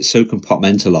got is it's so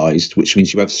compartmentalized, which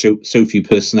means you have so few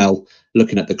personnel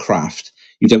looking at the craft.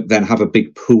 You don't then have a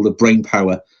big pool of brain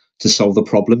power to solve the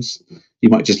problems. You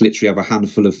might just literally have a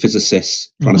handful of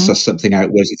physicists trying to suss something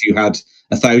out, whereas if you had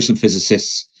 1,000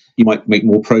 physicists, you might make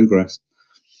more progress.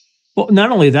 Well,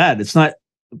 not only that, it's not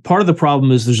part of the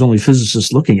problem is there's only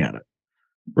physicists looking at it,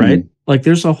 right? Like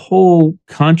there's a whole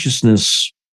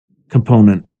consciousness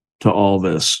component to all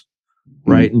this,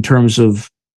 right? In terms of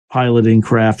piloting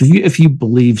craft, if you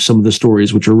believe some of the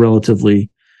stories, which are relatively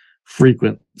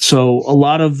frequent. So a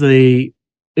lot of the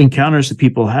encounters that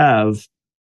people have,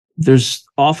 there's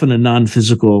often a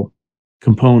non-physical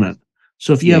component.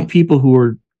 So if you have people who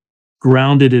are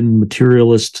grounded in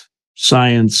materialist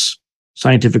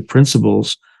scientific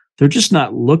principles, they're just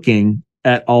not looking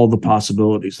at all the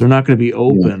possibilities. They're not going to be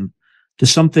open to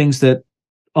some things that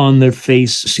on their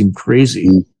face seem crazy.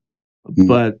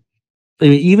 But I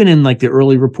mean, even in like the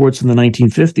early reports in the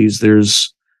 1950s,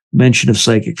 there's mention of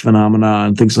psychic phenomena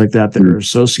and things like that are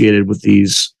associated with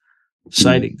these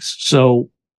sightings. So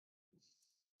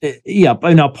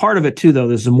now part of it too, though,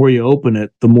 is the more you open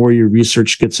it, the more your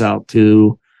research gets out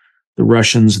to the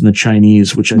Russians and the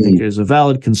Chinese, which I think is a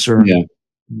valid concern in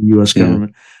the U.S.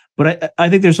 government. But I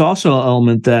think there's also an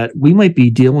element that we might be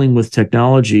dealing with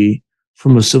technology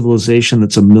from a civilization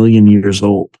that's 1 million years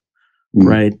old,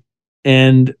 right?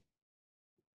 And,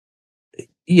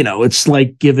 it's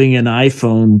like giving an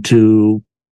iPhone to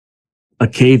a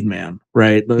caveman,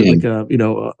 right? Like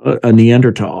a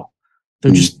Neanderthal.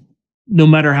 They're just, no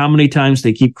matter how many times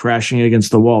they keep crashing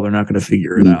against the wall, they're not going to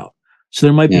figure it out. So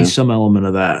there might be some element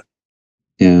of that.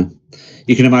 Yeah.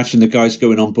 You can imagine the guys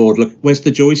going on board, look, where's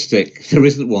the joystick? There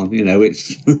isn't one,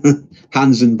 it's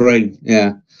hands and brain.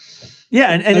 Yeah.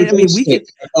 Yeah. And I mean,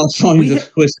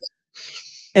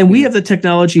 we have the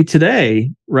technology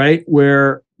today, right,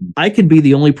 where I can be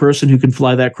the only person who can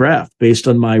fly that craft based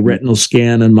on my retinal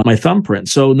scan and my thumbprint.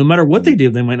 So no matter what they do,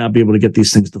 they might not be able to get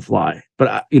these things to fly.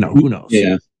 But, who knows?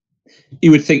 Yeah.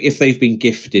 You would think if they've been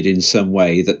gifted in some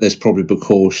way that there's probably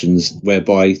precautions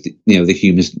whereby, the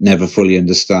humans never fully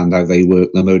understand how they work,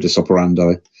 the modus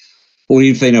operandi. Or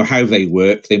if they know how they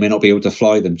work, they may not be able to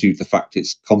fly them due to the fact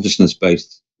it's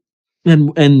consciousness-based.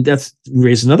 And that's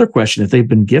raised another question. If they've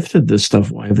been gifted this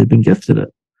stuff, why have they been gifted it?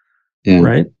 Yeah.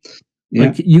 Right? Yeah.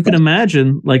 Like you can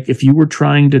imagine, like if you were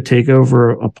trying to take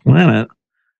over a planet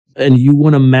and you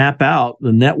want to map out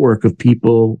the network of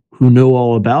people who know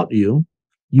all about you,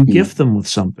 you gift them with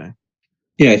something.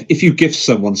 Yeah, if you gift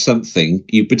someone something,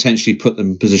 you potentially put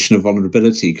them in a position of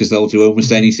vulnerability because they'll do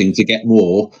almost anything to get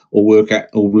more or work out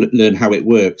or learn how it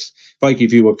works. If I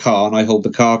give you a car and I hold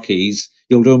the car keys,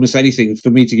 you'll do almost anything for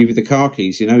me to give you the car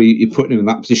keys. You put them in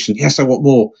that position. Yes, I want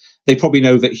more. They probably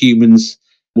know that humans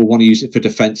will want to use it for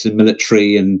defense and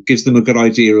military, and gives them a good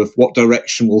idea of what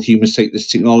direction will humans take this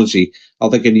technology. Are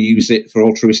they going to use it for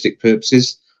altruistic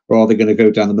purposes, or are they going to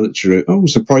go down the military route? Oh,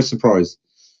 surprise, surprise.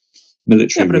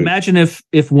 Military but route. Imagine if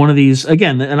one of these,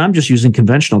 again, and I'm just using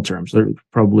conventional terms, they're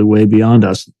probably way beyond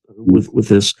us with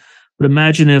this, but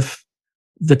imagine if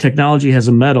the technology has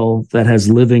a metal that has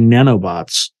living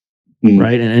nanobots,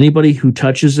 right? And anybody who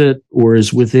touches it or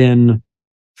is within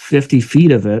 50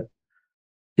 feet of it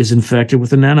is infected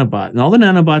with a nanobot. And all the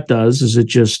nanobot does is it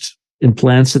just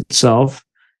implants itself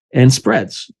and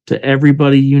spreads to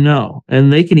everybody you know.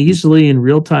 And they can easily in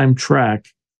real time track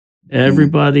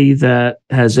everybody that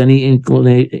has any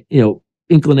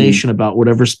inclination about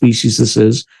whatever species this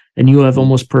is, and you have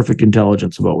almost perfect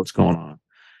intelligence about what's going on.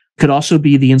 Could also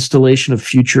be the installation of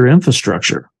future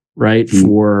infrastructure, right,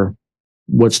 for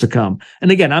what's to come.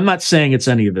 And again, I'm not saying it's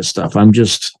any of this stuff. I'm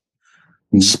just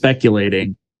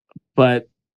speculating.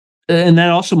 And that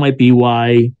also might be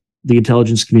why the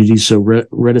intelligence community is so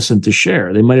reticent to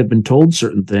share. They might have been told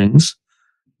certain things,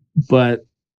 but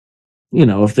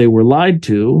if they were lied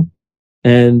to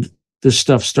and this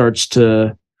stuff starts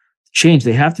to change,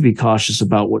 they have to be cautious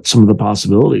about what some of the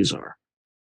possibilities are.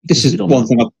 This is one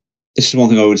thing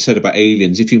I would have said about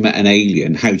aliens. If you met an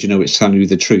alien, how do you know it's telling you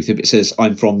the truth? If it says,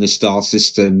 I'm from this star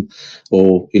system,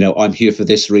 or, I'm here for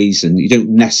this reason, you don't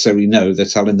necessarily know they're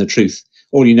telling the truth.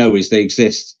 all you know is they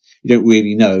exist. You don't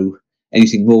really know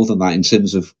anything more than that in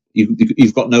terms of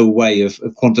you've got no way of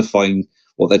quantifying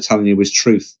what they're telling you is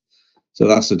truth. So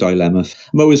that's the dilemma.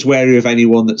 I'm always wary of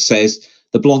anyone that says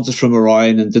the blondes are from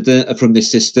Orion and are from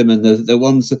this system, and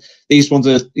these ones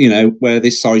are, wear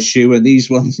this size shoe, and these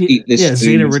ones eat this food.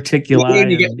 Zeta Reticuli.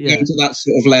 When you get to that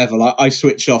sort of level, I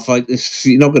switch off.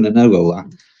 You're not going to know all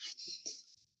that.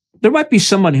 There might be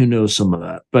someone who knows some of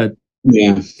that, but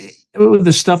yeah,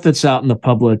 the stuff that's out in the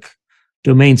public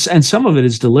domain, and some of it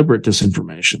is deliberate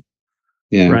disinformation.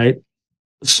 Yeah. Right.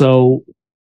 So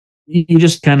you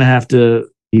just kind of have to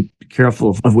be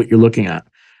careful of what you're looking at.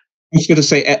 I was going to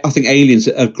say, I think aliens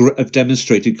have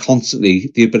demonstrated constantly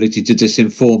the ability to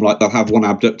disinform. Like they'll have one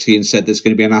abductee and said there's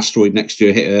going to be an asteroid next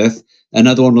year hit Earth.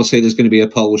 Another one will say there's going to be a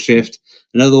pole shift.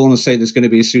 Another one will say there's going to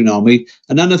be a tsunami.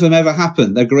 And none of them ever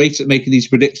happen. They're great at making these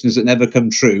predictions that never come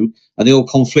true, and they all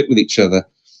conflict with each other.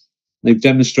 They've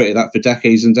demonstrated that for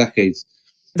decades and decades.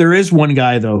 There is one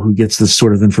guy, though, who gets this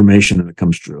sort of information and it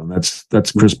comes true, and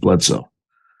that's Chris Bledsoe.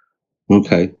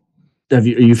 Okay. Have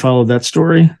you followed that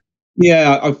story?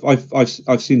 Yeah,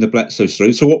 I've seen the Bledsoe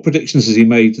story. So what predictions has he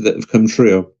made that have come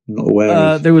true? I'm not aware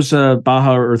of. There was a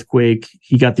Baja earthquake.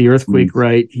 He got the earthquake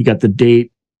right. He got the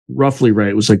date roughly right.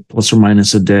 It was like plus or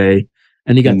minus a day.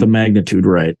 And he got the magnitude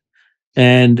right.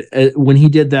 And when he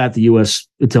did that, the U.S.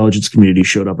 intelligence community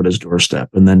showed up at his doorstep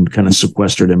and then kind of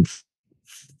sequestered him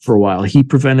for a while. He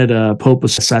prevented a Pope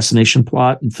assassination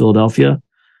plot in Philadelphia.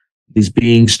 These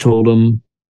beings told him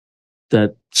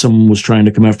that someone was trying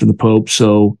to come after the Pope.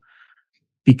 So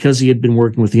because he had been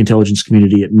working with the intelligence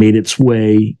community, it made its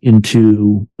way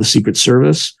into the Secret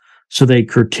Service. So they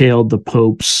curtailed the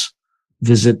Pope's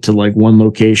visit to like one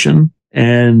location,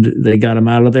 and they got him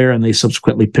out of there, and they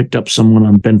subsequently picked up someone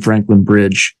on Ben Franklin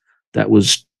Bridge that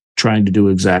was trying to do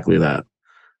exactly that.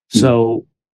 So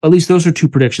at least those are two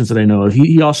predictions that I know of.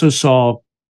 He also saw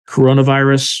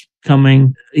coronavirus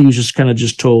coming. He was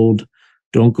just told,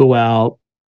 don't go out,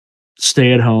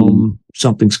 stay at home,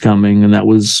 something's coming. And that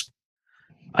was,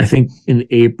 I think, in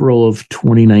April of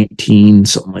 2019,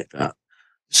 something like that.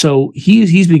 So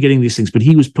he's been getting these things, but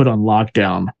he was put on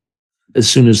lockdown as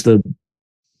soon as the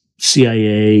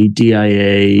CIA,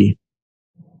 DIA,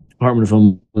 Department of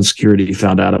Homeland Security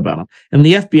found out about him. And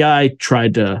the FBI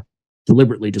tried to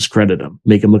deliberately discredit him,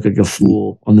 make him look like a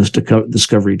fool on this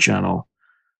Discovery Channel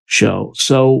show.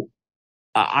 So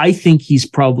I think he's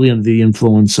probably under the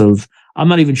influence of, I'm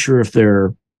not even sure if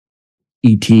they're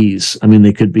ETs. I mean,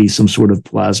 they could be some sort of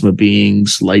plasma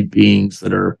beings, light beings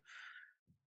that are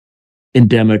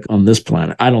endemic on this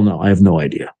planet. I don't know. I have no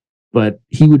idea. But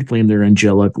he would claim they're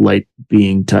angelic light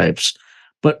being types.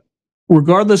 But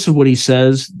regardless of what he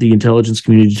says, the intelligence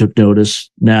community took notice.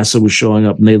 NASA was showing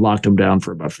up and they locked him down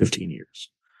for about 15 years.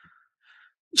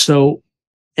 So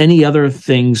any other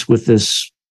things with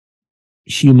this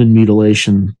human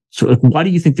mutilation? So like, why do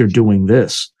you think they're doing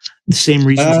this? The same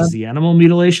reasons as the animal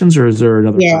mutilations, or is there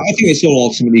another? Yeah, purpose? I think it's all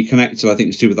ultimately connected. I think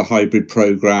it's to do with the hybrid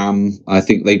program. I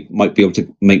think they might be able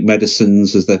to make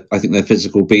medicines I think they're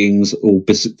physical beings. All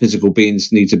physical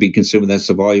beings need to be concerned with their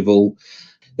survival.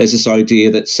 There's this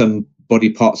idea that some body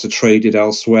parts are traded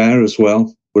elsewhere as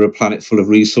well. We're a planet full of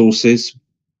resources.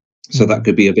 So that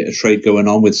could be a bit of trade going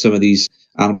on with some of these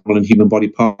animal and human body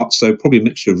parts. So probably a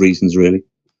mixture of reasons, really.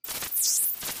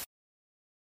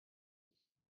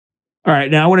 All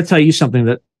right. Now I want to tell you something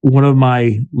that one of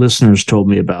my listeners told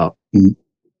me about, and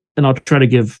I'll try to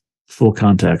give full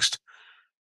context.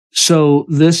 So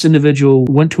this individual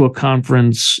went to a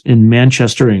conference in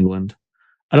Manchester, England.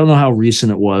 I don't know how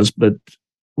recent it was, but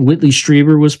Whitley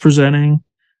Strieber was presenting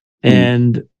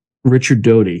and Richard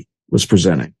Doty was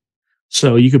presenting.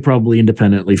 So you could probably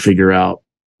independently figure out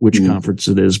which conference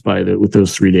it is with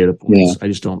those three data points. I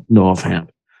just don't know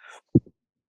offhand.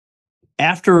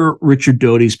 After Richard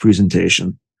Doty's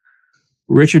presentation,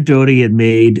 Richard Doty had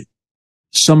made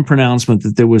some pronouncement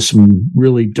that there was some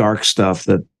really dark stuff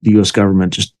that the U.S.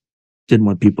 government just didn't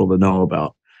want people to know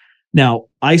about. Now,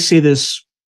 I say this,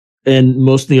 and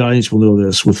most of the audience will know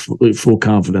this with full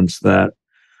confidence, that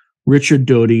Richard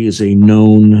Doty is a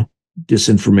known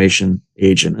disinformation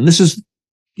agent. And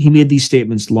he made these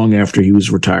statements long after he was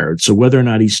retired. So whether or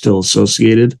not he's still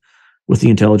associated with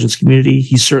the intelligence community,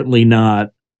 he's certainly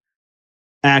not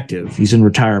active. He's in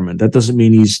retirement. That doesn't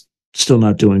mean he's still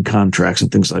not doing contracts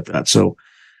and things like that. So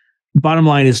bottom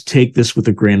line is, take this with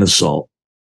a grain of salt.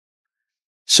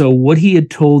 So what he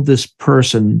had told this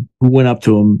person who went up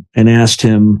to him and asked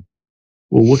him,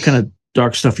 well, what kind of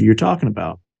dark stuff are you talking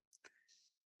about?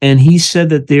 And he said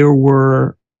that there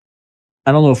were,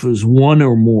 I don't know if it was one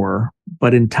or more,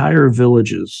 but entire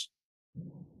villages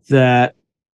that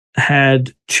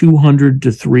had 200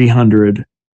 to 300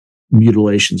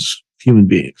 mutilations of human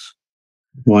beings.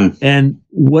 Wow. And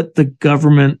what the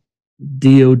government,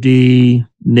 DOD,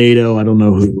 NATO, I don't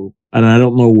know who, and I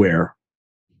don't know where,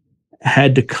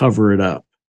 had to cover it up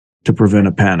to prevent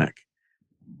a panic.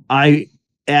 I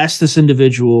asked this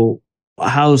individual,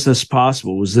 how is this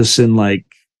possible? Was this in like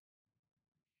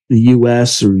the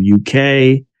US or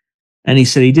UK? And he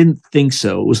said he didn't think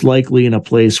so. It was likely in a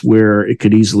place where it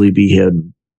could easily be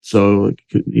hidden. So it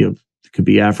could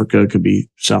be Africa, it could be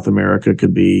South America, it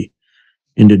could be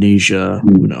Indonesia,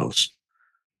 who knows?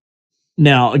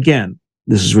 Now, again,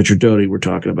 this is Richard Doty we're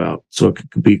talking about, so it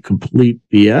could be complete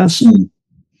BS.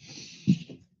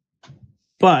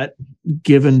 But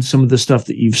given some of the stuff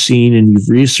that you've seen and you've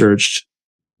researched,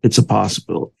 it's a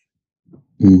possibility.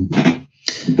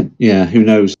 Yeah, who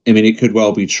knows? I mean, it could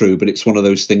well be true, but it's one of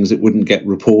those things that wouldn't get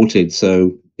reported.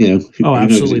 So, who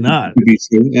absolutely knows?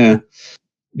 not.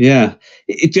 Yeah.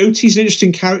 Doty's an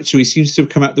interesting character. He seems to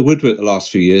have come out the woodwork the last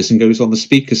few years and goes on the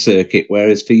speaker circuit,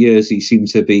 whereas for years he seemed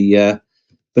to be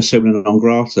persona non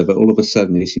grata, but all of a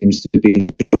sudden he seems to be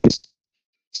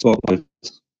spotlight.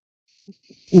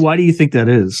 Why do you think that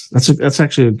is? That's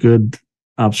actually a good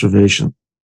observation.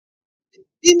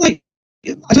 I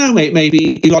don't know, mate.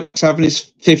 Maybe he likes having his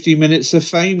 15 minutes of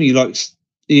fame. He likes.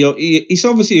 He's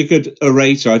obviously a good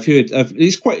orator. I've heard.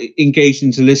 He's quite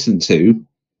engaging to listen to.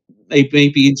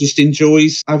 Maybe he just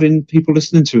enjoys having people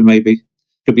listening to him. Maybe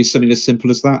could be something as simple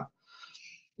as that.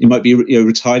 He might be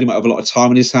retired. He might have a lot of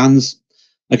time on his hands.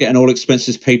 I get an all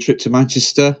expenses paid trip to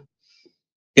Manchester.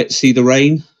 Get to see the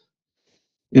rain.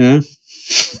 Yeah,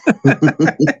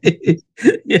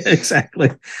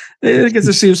 exactly. I get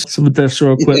to see some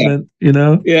industrial equipment.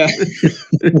 Yeah.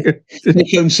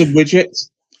 Take home some widgets.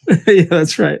 Yeah,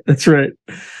 that's right.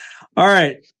 All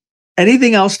right.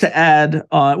 Anything else to add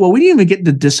on? Well, we didn't even get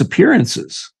into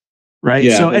disappearances, right?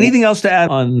 Yeah, so anything else to add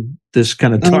on this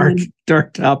kind of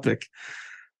dark topic?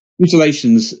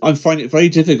 Mutilations. I find it very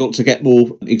difficult to get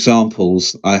more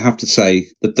examples. I have to say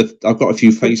that I've got a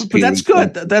few face but that's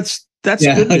good. That's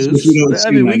good news. I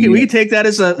mean, we can take that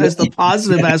as the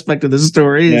positive aspect of the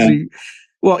story.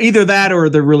 Yeah. Either that or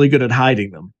they're really good at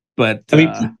hiding them. But I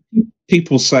mean,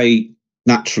 people say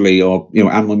naturally, or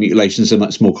animal mutilations are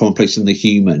much more commonplace than the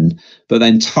human. But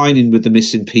then tying in with the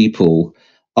missing people,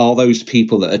 are those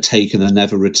people that are taken and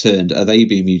never returned? Are they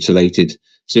being mutilated?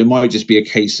 So it might just be a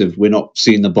case of we're not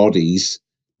seeing the bodies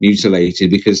mutilated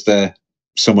because they're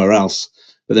somewhere else,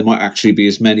 but there might actually be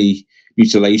as many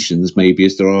mutilations maybe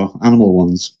as there are animal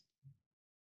ones.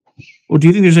 Well, do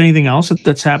you think there's anything else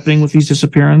that's happening with these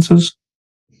disappearances?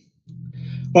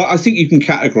 Well, I think you can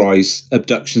categorize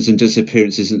abductions and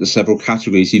disappearances into several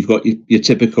categories. You've got your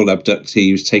typical abductee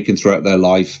who's taken throughout their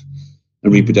life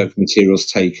and reproductive materials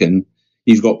taken.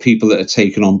 You've got people that are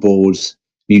taken on board,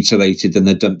 mutilated, and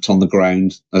they're dumped on the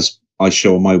ground, as I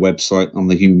show on my website on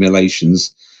the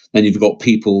humiliations. Then you've got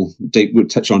people, we'll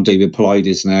touch on David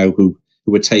Paulides now, who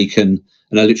were taken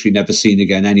and are literally never seen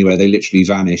again anywhere. They literally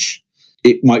vanish.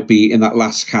 It might be in that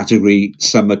last category,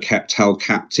 some are held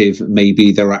captive.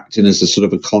 Maybe they're acting as a sort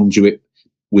of a conduit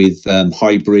with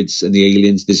hybrids and the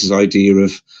aliens. This is idea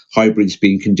of hybrids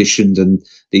being conditioned, and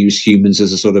they use humans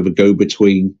as a sort of a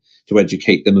go-between to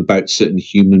educate them about certain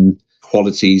human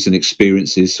qualities and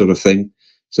experiences, sort of thing.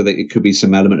 So that it could be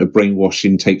some element of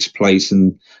brainwashing takes place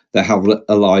and they're held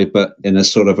alive, but in a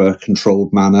sort of a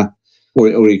controlled manner. Or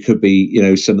it could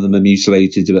be, some of them are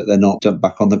mutilated, but they're not dumped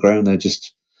back on the ground. They're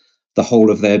just, the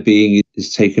whole of their being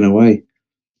is taken away.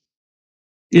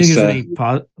 Do you think there's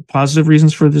any positive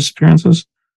reasons for disappearances?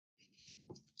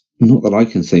 Not that I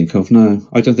can think of, no.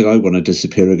 I don't think I want to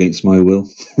disappear against my will,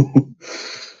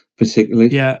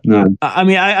 particularly. Yeah. No. I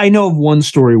mean, I know of one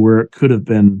story where it could have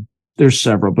been, there's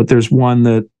several, but there's one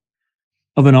that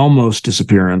of an almost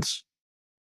disappearance.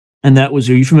 And that was,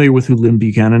 are you familiar with who Lynn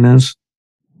Buchanan is?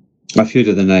 I've heard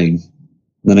of the name.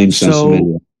 The name sounds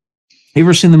familiar. You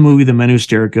ever seen the movie The Men Who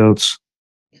Stare at Goats?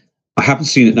 I haven't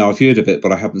seen it. No, I've heard of it,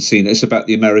 but I haven't seen it. It's about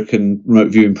the American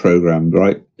remote viewing program,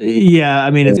 right? Yeah, I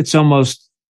mean, it's almost,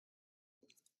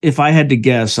 if I had to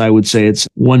guess, I would say it's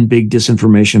one big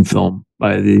disinformation film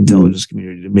by the intelligence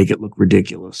community to make it look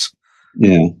ridiculous.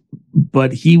 Yeah.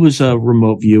 But he was a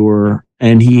remote viewer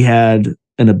and he had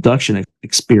an abduction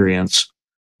experience.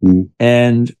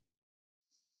 And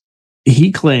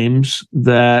he claims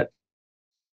that,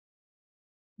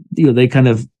 they kind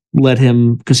of let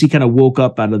him, because he kind of woke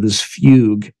up out of this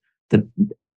fugue that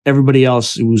everybody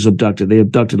else who was abducted, they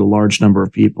abducted a large number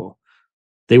of people.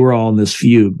 They were all in this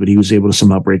fugue, but he was able to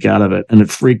somehow break out of it. And it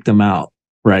freaked them out,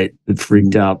 right? It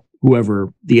freaked out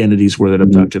whoever the entities were that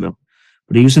abducted him.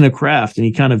 but he was in a craft, and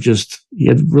he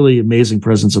had really amazing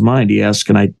presence of mind. He asked,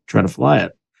 "Can I try to fly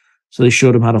it?" So they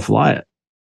showed him how to fly it.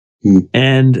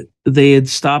 And they had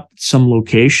stopped some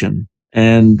location,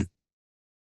 and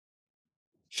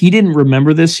he didn't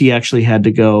remember this. He actually had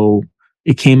to go,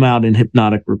 it came out in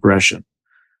hypnotic regression,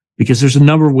 because there's a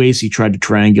number of ways he tried to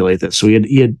triangulate this. So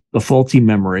he had a faulty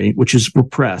memory, which is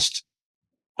repressed.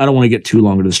 I don't want to get too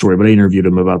long into the story, but I interviewed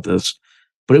him about this.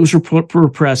 But it was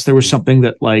repressed. There was something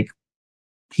that, like,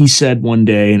 he said one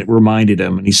day, and it reminded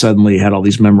him, and he suddenly had all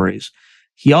these memories.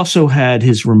 He also had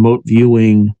his remote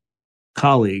viewing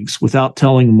colleagues, without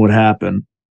telling them what happened,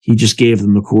 he just gave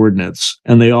them the coordinates,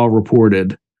 and they all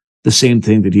reported the same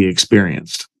thing that he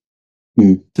experienced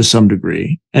to some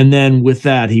degree. And then with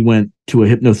that, he went to a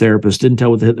hypnotherapist, didn't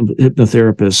tell the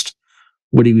hypnotherapist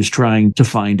what he was trying to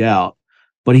find out.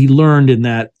 But he learned in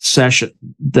that session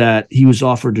that he was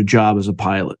offered a job as a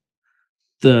pilot.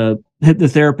 The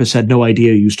hypnotherapist had no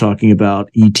idea he was talking about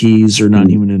ETs or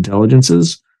non-human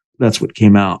intelligences. That's what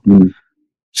came out.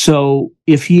 So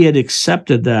if he had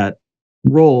accepted that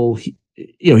role, he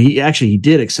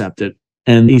did accept it.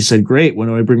 And he said, "Great, when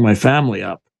do I bring my family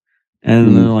up?"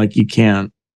 And they're like, "You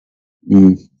can't.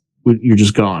 You're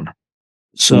just gone."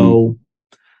 So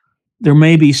there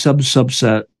may be some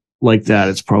subset like that.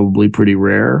 It's probably pretty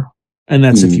rare. And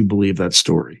that's if you believe that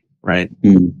story, right?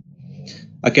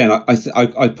 Again,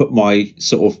 I put my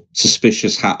sort of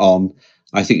suspicious hat on.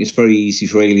 I think it's very easy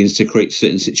for aliens to create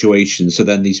certain situations, so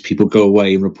then these people go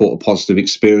away and report a positive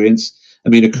experience. I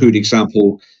mean, a crude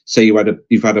example, say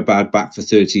you've had a bad back for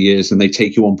 30 years and they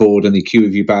take you on board and they cure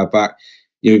you bad back.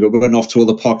 You go run off to all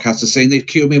the podcasters saying they've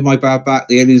cured me of my bad back,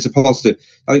 the aliens are positive.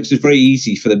 I think it's very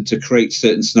easy for them to create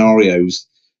certain scenarios.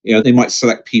 You know, they might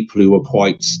select people who are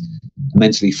quite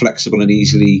mentally flexible and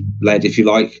easily led, if you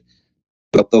like.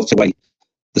 But they'll take away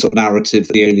the sort of narrative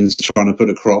that the aliens are trying to put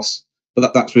across.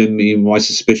 But that's with me, my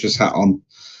suspicious hat on.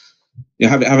 You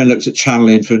know, having looked at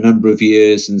channeling for a number of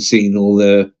years and seen all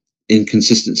the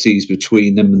inconsistencies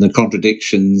between them and the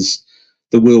contradictions,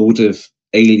 the world of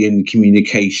alien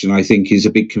communication, I think, is a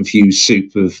big confused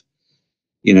soup of,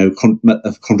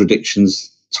 of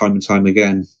contradictions time and time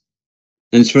again.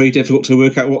 And it's very difficult to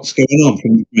work out what's going on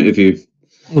from your point of view.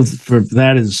 Well,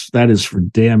 that is for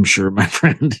damn sure, my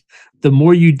friend. The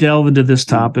more you delve into this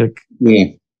topic,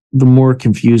 the more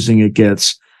confusing it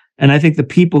gets. And I think the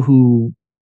people who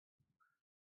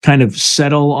kind of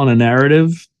settle on a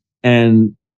narrative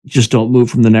and just don't move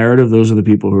from the narrative, those are the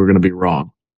people who are going to be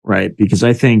wrong, right? Because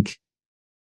I think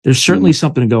there's certainly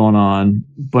something going on,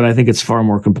 but I think it's far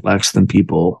more complex than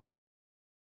people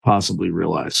possibly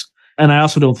realize. And I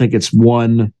also don't think it's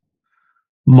one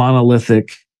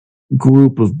monolithic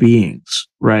group of beings,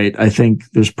 right? I think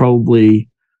there's probably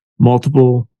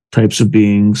multiple types of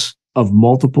beings of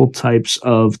multiple types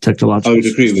of technological. I would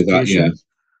agree with that, yeah.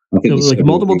 Like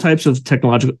multiple types of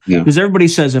technological, because everybody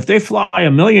says if they fly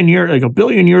a billion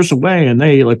years away, and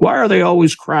they why are they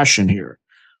always crashing here?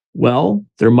 Well,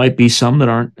 there might be some that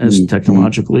aren't as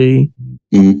technologically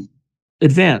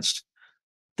advanced.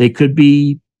 They could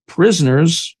be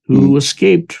prisoners who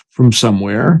escaped from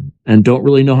somewhere and don't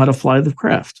really know how to fly the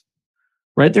craft,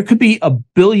 right? There could be a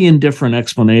billion different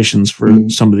explanations for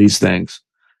some of these things.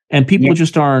 And people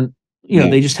just aren't,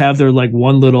 they just have their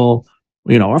one little,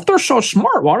 if they're so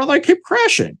smart, why do they keep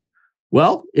crashing?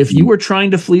 Well, if you were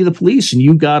trying to flee the police and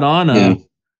you got on a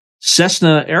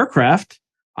Cessna aircraft,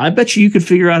 I bet you could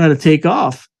figure out how to take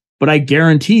off, but I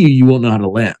guarantee you won't know how to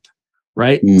land,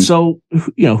 right? So,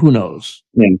 who knows?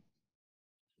 I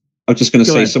was just going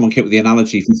to say, someone came up with the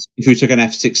analogy, if we took an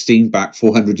F-16 back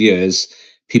 400 years,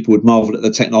 people would marvel at the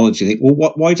technology and think,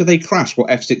 well, why do they crash? What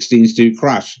F-16s do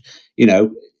crash?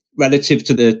 Relative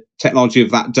to the technology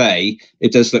of that day,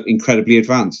 it does look incredibly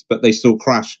advanced, but they still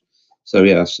crash. So, I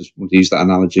just want to use that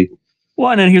analogy.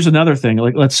 Well, and then here's another thing.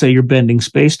 Let's say you're bending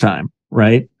space-time,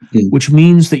 right? Which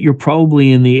means that you're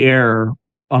probably in the air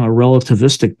on a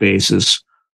relativistic basis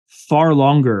far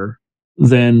longer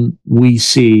than we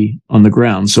see on the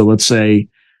ground. So let's say,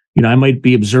 I might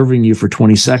be observing you for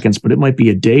 20 seconds, but it might be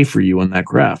a day for you in that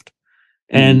craft.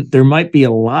 And there might be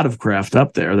a lot of craft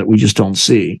up there that we just don't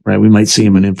see, right? We might see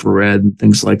them in infrared and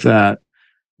things like that.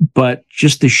 But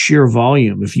just the sheer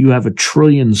volume, if you have 1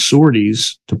 trillion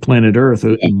sorties to planet Earth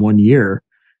in 1 year,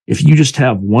 if you just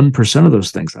have 1% of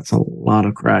those things, that's a lot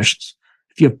of crashes.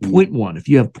 If you have 0.1, if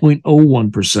you have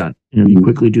 0.01%, you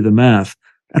quickly do the math,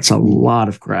 that's a lot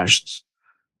of crashes.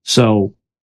 So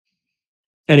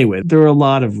anyway, there are a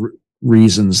lot of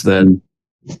reasons that,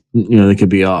 they could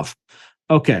be off.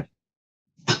 Okay.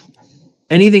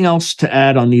 Anything else to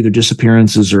add on either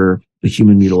disappearances or the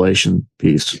human mutilation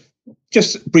piece?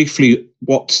 Just briefly,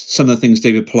 what some of the things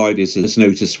David Paulides has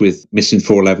noticed with missing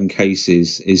 411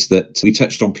 cases is that we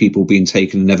touched on people being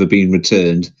taken and never being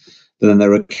returned. But then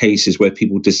there are cases where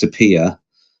people disappear,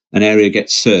 an area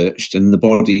gets searched, and the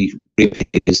body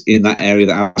reappears in that area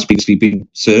that has previously been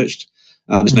searched.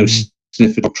 There's no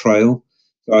sniffer trail.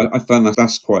 So I found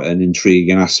that's quite an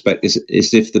intriguing aspect. Is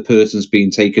if the person's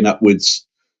been taken upwards,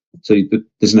 so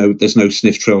there's no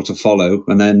sniff trail to follow,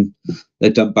 and then they're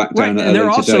dumped back down at a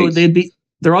later date.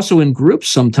 They're also in groups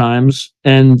sometimes,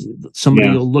 and somebody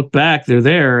will look back, they're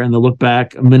there, and they'll look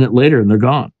back a minute later and they're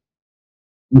gone.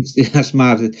 That's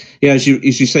mad. Yeah, as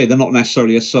you say, they're not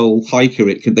necessarily a sole hiker.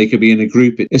 They could be in a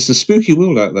group. It's a spooky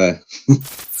world out there.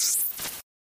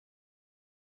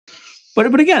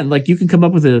 But again, like, you can come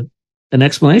up with an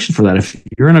explanation for that. If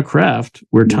you're in a craft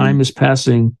where time is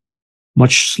passing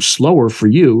much slower for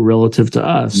you relative to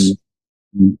us,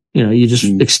 you just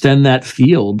extend that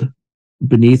field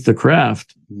beneath the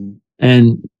craft,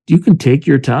 and you can take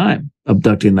your time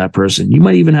abducting that person. You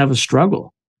might even have a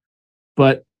struggle,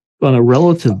 but on a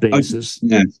relative basis,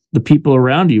 the people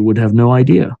around you would have no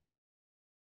idea.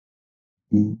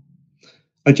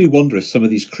 I do wonder if some of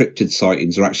these cryptid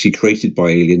sightings are actually created by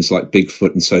aliens like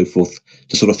Bigfoot and so forth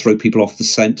to sort of throw people off the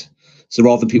scent. So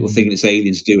rather than people thinking it's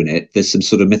aliens doing it, there's some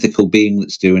sort of mythical being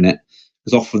that's doing it.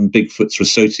 Because often Bigfoots are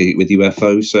associated with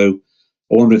UFOs. So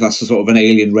I wonder if that's a sort of an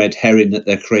alien red herring that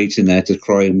they're creating there to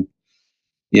try and,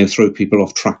 throw people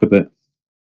off track a bit.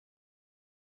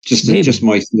 Just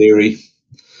my theory.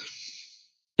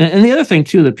 And the other thing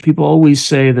too, that people always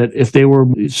say that if they were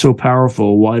so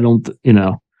powerful, why don't,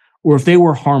 or if they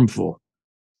were harmful,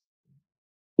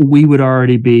 we would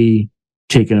already be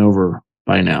taken over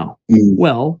by now.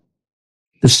 Well,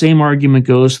 the same argument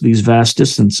goes to these vast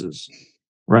distances,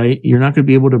 right? You're not going to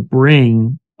be able to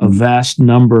bring a vast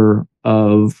number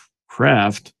of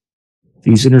craft,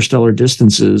 these interstellar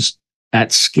distances,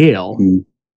 at scale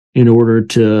in order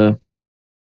to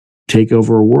take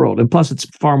over a world. And plus, it's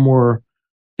far more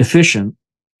efficient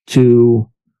to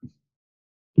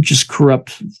just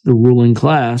corrupt the ruling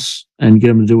class and get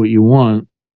them to do what you want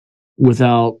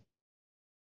without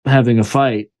having a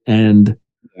fight and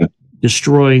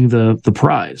destroying the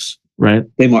prize, right?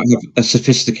 They might have a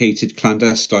sophisticated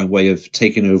clandestine way of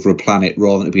taking over a planet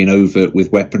rather than it being overt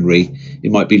with weaponry.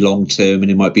 It might be long term,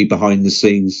 and it might be behind the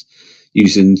scenes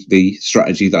using the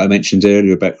strategy that I mentioned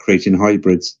earlier about creating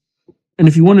hybrids. And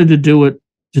if you wanted to do it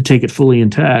to take it fully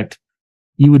intact,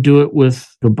 you would do it with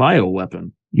the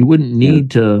bioweapon. You wouldn't need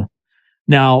to.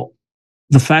 Now,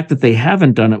 the fact that they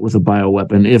haven't done it with a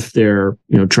bioweapon, if they're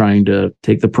trying to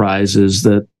take the prize, is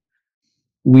that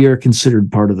we are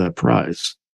considered part of that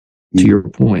prize. To your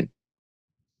point.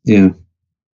 Yeah,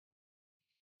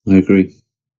 I agree.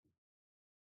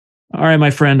 All right,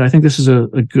 my friend. I think this is a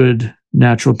good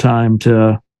natural time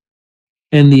to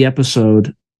end the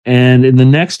episode. And in the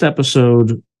next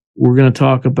episode, we're going to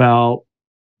talk about,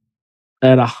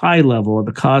 at a high level, at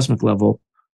the cosmic level,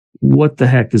 what the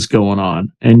heck is going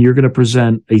on. And you're going to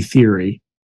present a theory.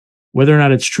 Whether or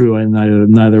not it's true, and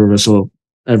neither of us will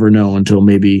ever know until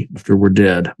maybe after we're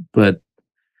dead. But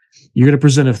you're going to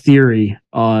present a theory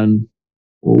on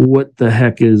what the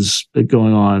heck is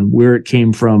going on, where it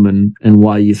came from, and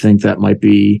why you think that might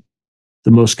be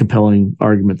the most compelling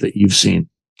argument that you've seen.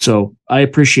 So I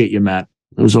appreciate you, Matt.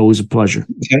 It was always a pleasure.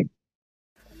 Okay.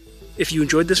 If you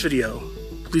enjoyed this video,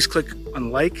 please click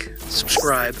on like,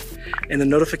 subscribe, and the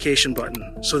notification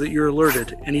button so that you're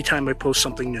alerted anytime I post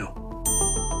something new.